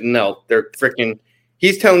accident. No, they're freaking.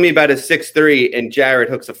 He's telling me about his 6'3", and Jared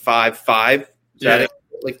hooks a 5'5". Yeah.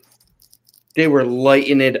 Like they were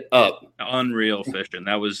lighting it up. Unreal fishing.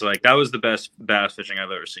 That was the best bass fishing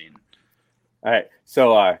I've ever seen. All right.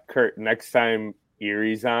 So Kurt, next time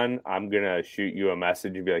Erie's on, I'm gonna shoot you a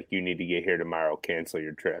message and be like, you need to get here tomorrow, cancel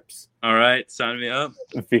your trips. All right, sign me up.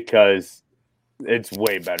 Because it's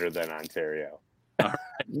way better than Ontario.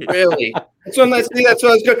 Really? That's what I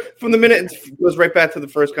was good. From the minute it goes right back to the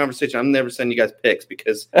first conversation. I'm never sending you guys pics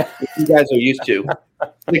because you guys are used to.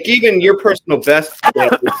 Like even your personal best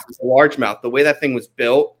was a largemouth. The way that thing was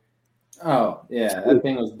built. Oh yeah, that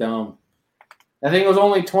thing was dumb. That thing was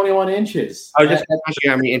only 21 inches. I was just asking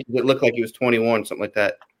how many inches. It looked like it was 21, something like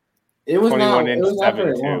that. It was 21 not. inch, It was not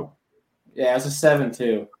very 7.2. long. Yeah, it's a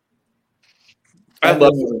 7.2. I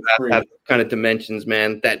love that kind of dimensions,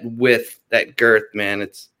 man. That width, that girth, man.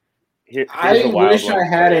 I wish I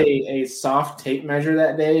had a soft tape measure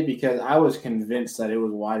that day because I was convinced that it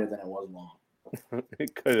was wider than it was long.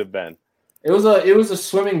 It could have been. It was a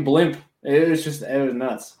swimming blimp. It was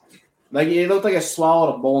nuts. Like it looked like it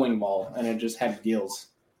swallowed a bowling ball and it just had gills.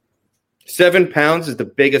 7 pounds is the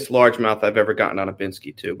biggest largemouth I've ever gotten on a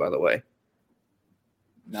Binsky too, by the way.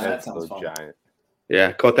 No, that sounds fun. Giant.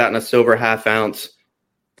 Yeah, caught that in a silver 1/2 ounce.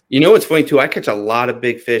 You know what's funny too? I catch a lot of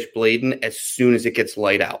big fish blading as soon as it gets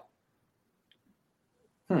light out.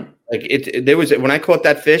 Like there was when I caught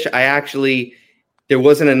that fish, there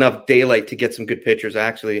wasn't enough daylight to get some good pictures. I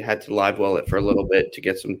actually had to live well it for a little bit to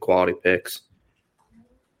get some quality pics.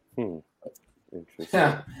 Interesting.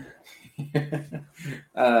 Yeah.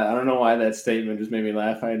 I don't know why that statement just made me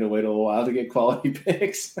laugh. I had to wait a little while to get quality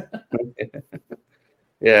pics.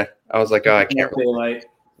 Yeah, I was like, oh, I can't. Daylight.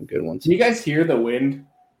 Good ones. Do you guys hear the wind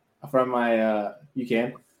from my? You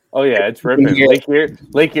can. Oh yeah, it's ripping.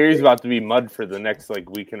 Lake Erie's about to be mud for the next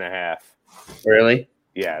week and a half. Really?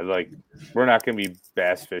 Yeah, we're not going to be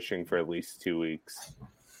bass fishing for at least 2 weeks.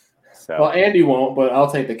 So. Well, Andy won't, but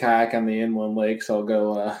I'll take the kayak on the inland lake, so I'll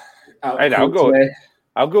go out.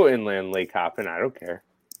 I'll go inland lake hopping. I don't care.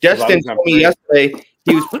 Justin told me yesterday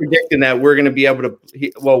he was predicting that we're going to be able to.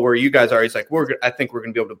 Where you guys are, he's like, I think we're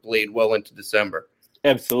going to be able to blade well into December.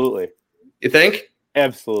 Absolutely. You think?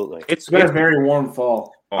 Absolutely. It's been a very warm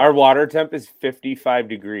fall. Our water temp is 55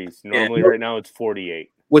 degrees. Normally, right now, it's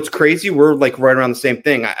 48. What's crazy, we're right around the same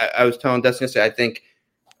thing. I was telling Dustin yesterday, I think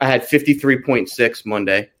I had 53.6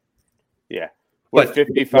 Monday. Yeah. But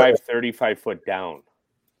 55, 35 foot down.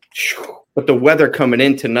 But the weather coming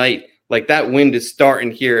in tonight, that wind is starting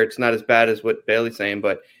here. It's not as bad as what Bailey's saying,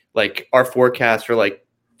 but our forecast for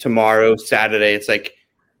tomorrow, Saturday, it's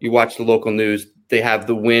you watch the local news, they have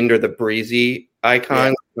the wind or the breezy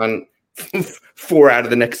icon on 4 out of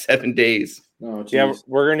the next 7 days. Oh, yeah,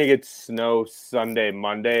 we're going to get snow Sunday,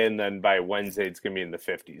 Monday, and then by Wednesday, it's going to be in the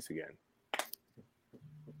 50s again.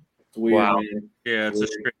 It's weird, wow. Man. Yeah, it's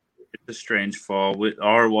a strange fall.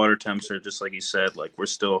 Our water temps are just like you said, we're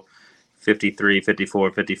still 53,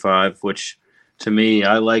 54, 55, which to me,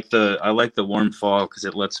 I like the warm fall because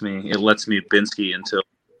it lets me Binsky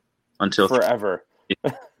until forever.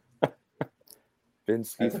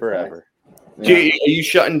 Binsky forever. Yeah. Are you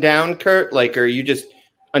shutting down, Kurt? Are you just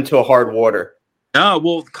until hard water? No,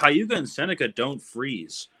 well, Cayuga and Seneca don't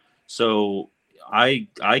freeze, so I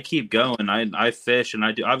keep going. I fish and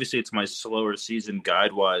I do. Obviously, it's my slower season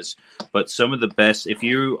guide wise, but some of the best. If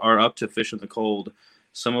you are up to fish in the cold,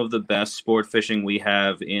 some of the best sport fishing we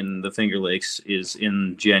have in the Finger Lakes is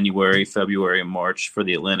in January, February, and March for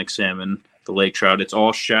the Atlantic salmon, the lake trout. It's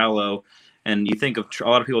all shallow, and you think of a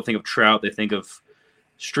lot of people think of trout. They think of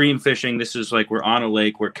stream fishing. This is we're on a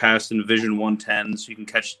lake. We're casting Vision 110, so you can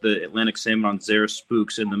catch the Atlantic salmon on Zara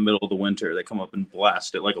spooks in the middle of the winter. They come up and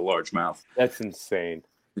blast it like a largemouth. That's insane.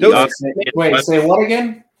 Wait, say what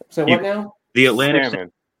again? Say what now? The Atlantic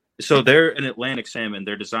salmon. So they're an Atlantic salmon.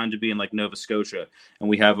 They're designed to be in Nova Scotia, and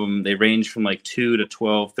we have them. They range from 2 to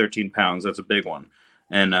 12, 13 pounds. That's a big one.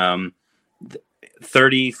 And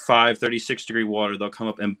 35, 36 degree water, they'll come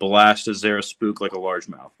up and blast a Zara spook like a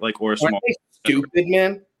largemouth, like or a small. Aren't they stupid,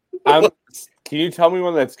 man? Can you tell me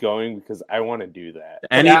when that's going? Because I want to do that.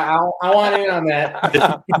 I want in on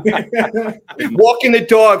that. Walking the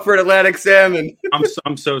dog for an Atlantic salmon.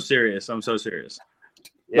 I'm so serious. I'm so serious.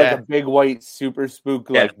 Like a big white super spook,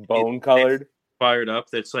 like bone colored. Fired up.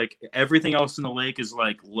 That's like everything else in the lake is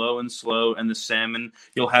like low and slow, and the salmon,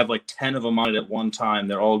 you'll have like 10 of them on it at one time.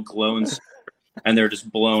 They're all glowing and they're just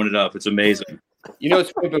blowing it up. It's amazing. You know,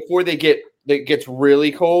 it's before it gets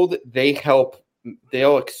really cold,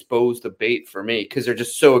 they'll expose the bait for me because they're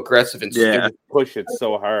just so aggressive and stupid. Push it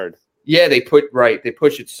so hard. Yeah, they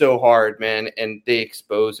push it so hard, man, and they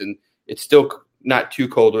expose, and it's still not too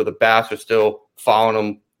cold where the bass are still following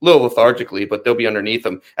them a little lethargically, but they'll be underneath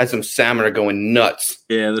them as some salmon are going nuts.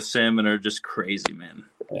 Yeah, the salmon are just crazy, man.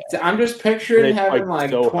 So I'm just picturing having like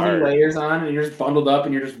so 20 hard. layers on, and you're just bundled up,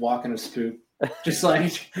 and you're just walking a spook. Just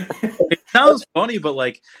like It sounds funny, but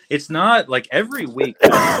like it's not like every week, 2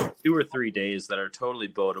 or 3 days that are totally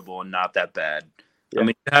boatable and not that bad. Yeah. I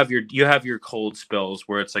mean, you have your cold spells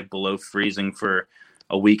where it's like below freezing for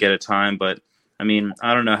a week at a time, but I mean,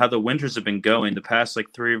 I don't know how the winters have been going. The past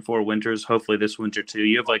like 3 or 4 winters, hopefully this winter too.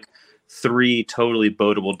 You have like 3 totally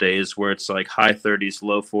boatable days where it's like high 30s,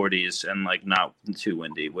 low 40s, and like not too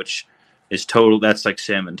windy, which is total. That's like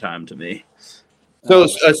salmon time to me. So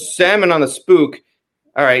a salmon on a spook,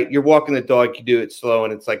 all right, you're walking the dog, you do it slow,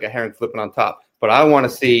 and it's like a herring flipping on top. But I want to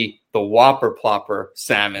see the whopper plopper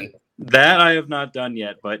salmon. That I have not done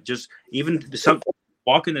yet, but just even some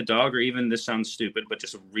walking the dog, or even this sounds stupid, but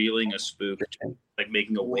just reeling a spook, like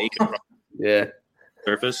making a wake across Yeah. the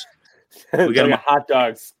surface. We got a hot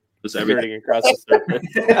dogs Everything across the surface.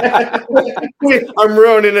 I'm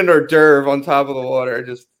running in hors d'oeuvre on top of the water.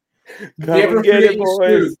 Just Come get it,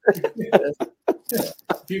 boys. If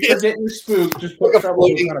you forget your spook, just put like a treble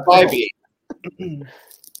hooks floating on a fly pickle. bait.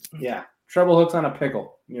 Yeah, treble hooks on a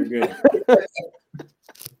pickle. You're good.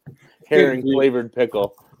 Herring flavored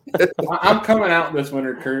pickle. I'm coming out this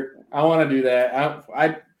winter, Kurt. I want to do that.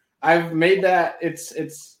 I've made that.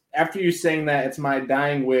 It's after you saying that, it's my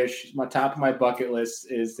dying wish. My top of my bucket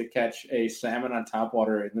list is to catch a salmon on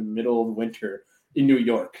topwater in the middle of winter in New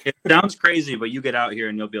York. It sounds crazy, but you get out here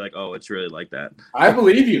and you'll be like, "Oh, it's really like that." I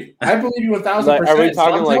believe you. I believe you 1,000%. Like, are we talking So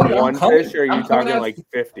I'm like telling you, one I'm coming. fish, or are you I'm coming talking out- like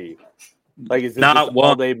 50? Like, is this Not just one.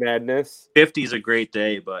 all day madness? 50 is a great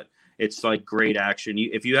day, but it's like great action.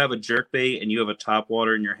 If you have a jerkbait and you have a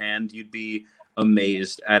topwater in your hand, you'd be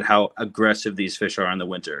amazed at how aggressive these fish are in the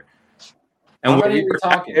winter. And How we're, many are we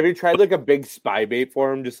talking? Have you tried like a big spy bait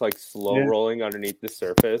for them, just like slow rolling underneath the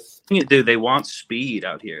surface? dude, they want speed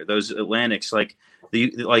out here. Those Atlantics, like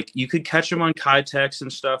you could catch them on Kitex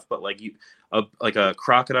and stuff, but like a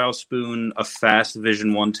crocodile spoon, a fast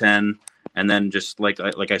Vision 110, and then just like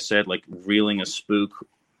I said, like reeling a spook.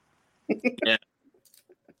 Yeah.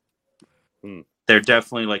 They're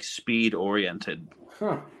definitely like speed oriented.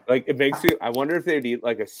 Huh. Like, it makes you. I wonder if they'd eat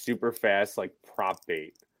like a super fast like prop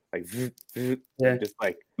bait, like just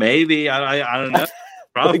like Maybe I don't know.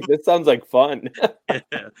 Probably like this sounds like fun.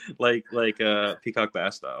 like peacock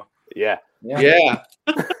bass style. Yeah. Yeah.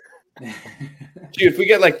 Dude, if we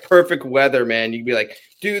get like perfect weather, man, you'd be like,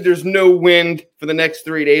 dude, there's no wind for the next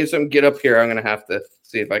 3 days. So I'm get up here. I'm gonna have to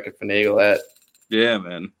see if I can finagle that. Yeah,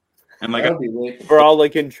 man. And like That'd be wicked. We're all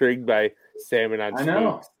like intrigued by salmon on I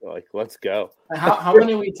know. spooks. So, like, let's go. How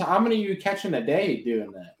many are you catching a day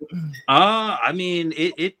doing that? I mean,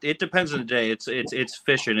 it depends on the day. It's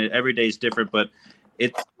fishing. Every day is different, but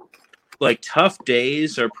it's like tough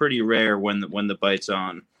days are pretty rare when the bite's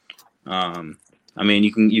on. I mean,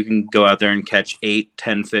 you can go out there and catch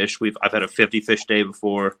 8-10 fish. I've had a 50 fish day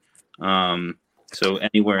before. So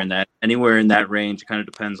anywhere in that range, it kind of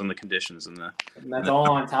depends on the conditions and that's all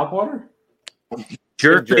on topwater?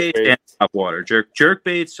 jerk baits baits. and top water. Jerk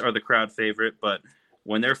baits are the crowd favorite, but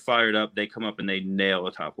when they're fired up, they come up and they nail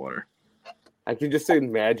a top water. I can just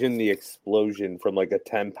imagine the explosion from like a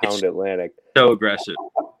 10-pound Atlantic. So aggressive.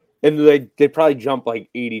 And they probably jump like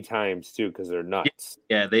 80 times too because they're nuts.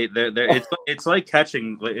 Yeah, they're it's like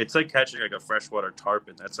catching like a freshwater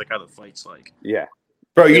tarpon. That's like how the fight's like. Yeah.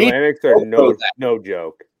 Bro, The you need Atlantics are no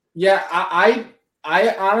joke. Yeah,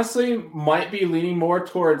 I honestly might be leaning more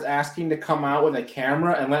towards asking to come out with a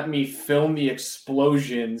camera and let me film the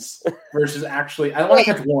explosions versus actually. I don't want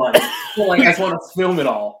to catch one. I just want to film it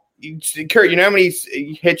all. Kurt, you know how many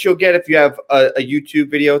hits you'll get if you have a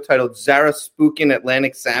YouTube video titled Zara Spooking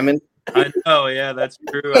Atlantic Salmon? I know, yeah, that's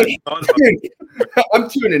true. I thought about Dude, I'm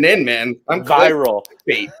tuning in, man. I'm Viral.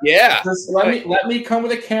 bait. Yeah. Just let me come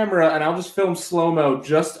with a camera and I'll just film slow mo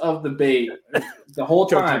just of the bait the whole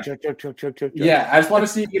time. Choke. Yeah, I just want to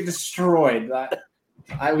see you get destroyed.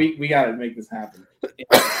 We got to make this happen.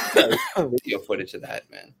 Video footage of that,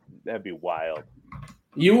 man. That'd be wild.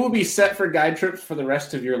 You will be set for guide trips for the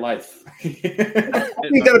rest of your life. I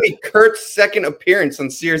think that'll be Kurt's second appearance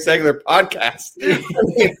on Sears Egler podcast.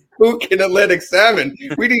 Hook and Atlantic Salmon.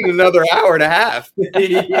 We need another hour and a half. We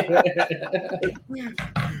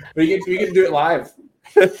can do it live.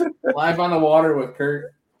 Live on the water with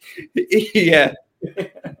Kurt. Yeah.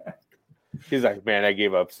 He's like, man, I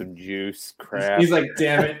gave up some juice. Crap. He's like,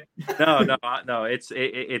 damn it. No.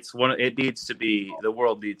 It's one. It needs to be. The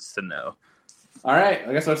world needs to know. All right,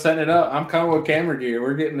 I guess I'm setting it up. I'm coming with camera gear.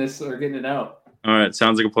 We're getting it out. All right,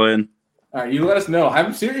 sounds like a plan. All right, you let us know.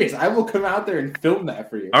 I'm serious. I will come out there and film that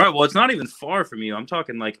for you. All right, well, it's not even far from you. I'm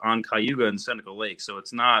talking like on Cayuga and Seneca Lake, so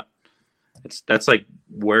it's not. That's like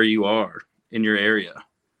where you are in your area.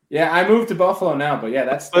 Yeah, I moved to Buffalo now, but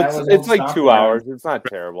yeah, it's like 2 hours. It's not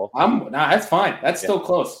terrible. That's fine. That's still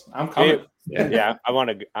close. I'm coming. Yeah, I want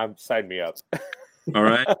to. Sign me up. All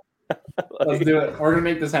right, let's do it. We're gonna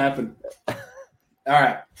make this happen. All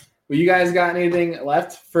right. Well, you guys got anything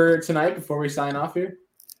left for tonight before we sign off here?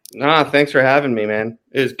 Nah, thanks for having me, man.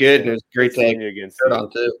 It was good, and it was great to you again. Kurt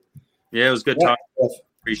on too. Yeah, it was good talking.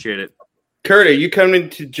 Appreciate it. Kurt, are you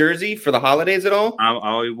coming to Jersey for the holidays at all?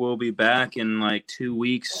 I will be back in like 2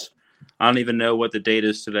 weeks. I don't even know what the date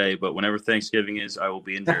is today, but whenever Thanksgiving is, I will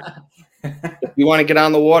be in Jersey. If you want to get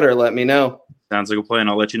on the water, let me know. Sounds like a plan.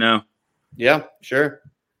 I'll let you know. Yeah, sure.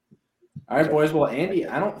 All right, boys. Well, Andy,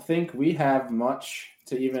 I don't think we have much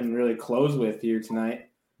to even really close with here tonight.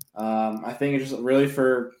 I think it's just really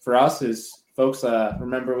for us is folks,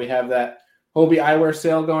 remember we have that Hobie eyewear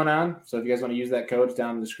sale going on. So if you guys want to use that code, it's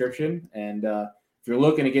down in the description. And if you're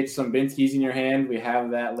looking to get some Binskis in your hand, we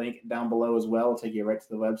have that link down below as well. It'll take you right to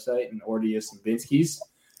the website and order you some Binskis.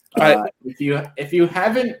 If you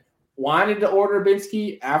haven't wanted to order a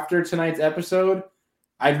Binsky after tonight's episode,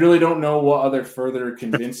 I really don't know what other further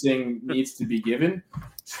convincing needs to be given.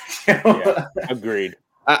 Yeah, agreed.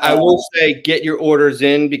 I will say get your orders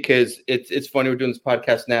in because it's funny. We're doing this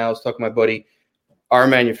podcast now. I was talking to my buddy, our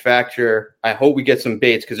manufacturer. I hope we get some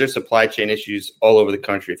baits because there's supply chain issues all over the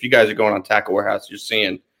country. If you guys are going on Tackle Warehouse, you're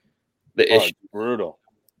seeing the issue. Brutal.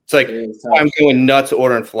 It's like I'm going nuts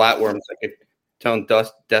ordering flatworms. Like telling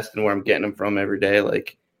Destin where I'm getting them from every day.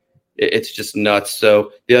 Like it's just nuts.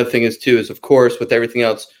 So the other thing is of course, with everything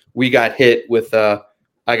else, we got hit with I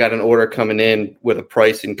got an order coming in with a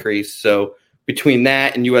price increase. So between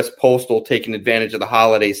that and U.S. Postal taking advantage of the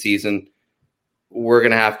holiday season, we're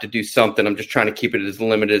going to have to do something. I'm just trying to keep it as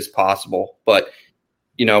limited as possible. But,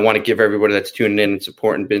 I want to give everybody that's tuning in and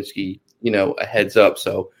supporting Binsky, a heads up.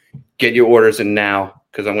 So get your orders in now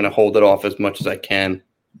because I'm going to hold it off as much as I can.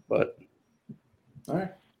 But all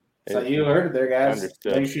right. So you heard it there, guys.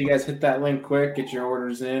 Understood. Make sure you guys hit that link quick. Get your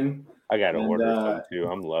orders in. I got to order some too.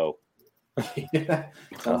 I'm low.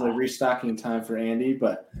 Sounds like restocking time for Andy.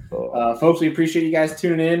 But folks, we appreciate you guys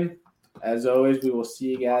tuning in. As always, we will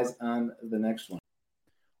see you guys on the next one.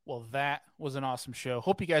 Well, that was an awesome show.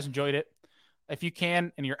 Hope you guys enjoyed it. If you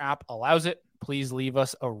can and your app allows it, please leave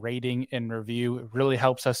us a rating and review. It really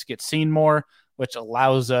helps us get seen more, which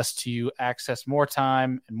allows us to access more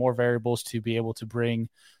time and more variables to be able to bring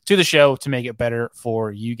to the show to make it better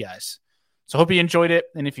for you guys. So hope you enjoyed it.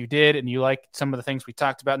 And if you did and you liked some of the things we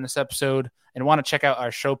talked about in this episode and want to check out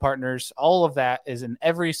our show partners, all of that is in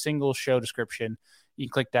every single show description. You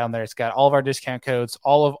can click down there. It's got all of our discount codes,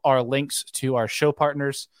 all of our links to our show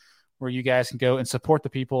partners where you guys can go and support the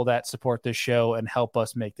people that support this show and help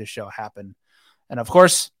us make this show happen. And of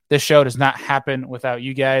course, this show does not happen without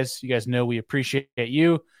you guys. You guys know we appreciate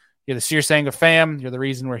you. You're the Sears Egler fam. You're the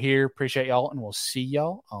reason we're here. Appreciate y'all, and we'll see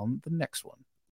y'all on the next one.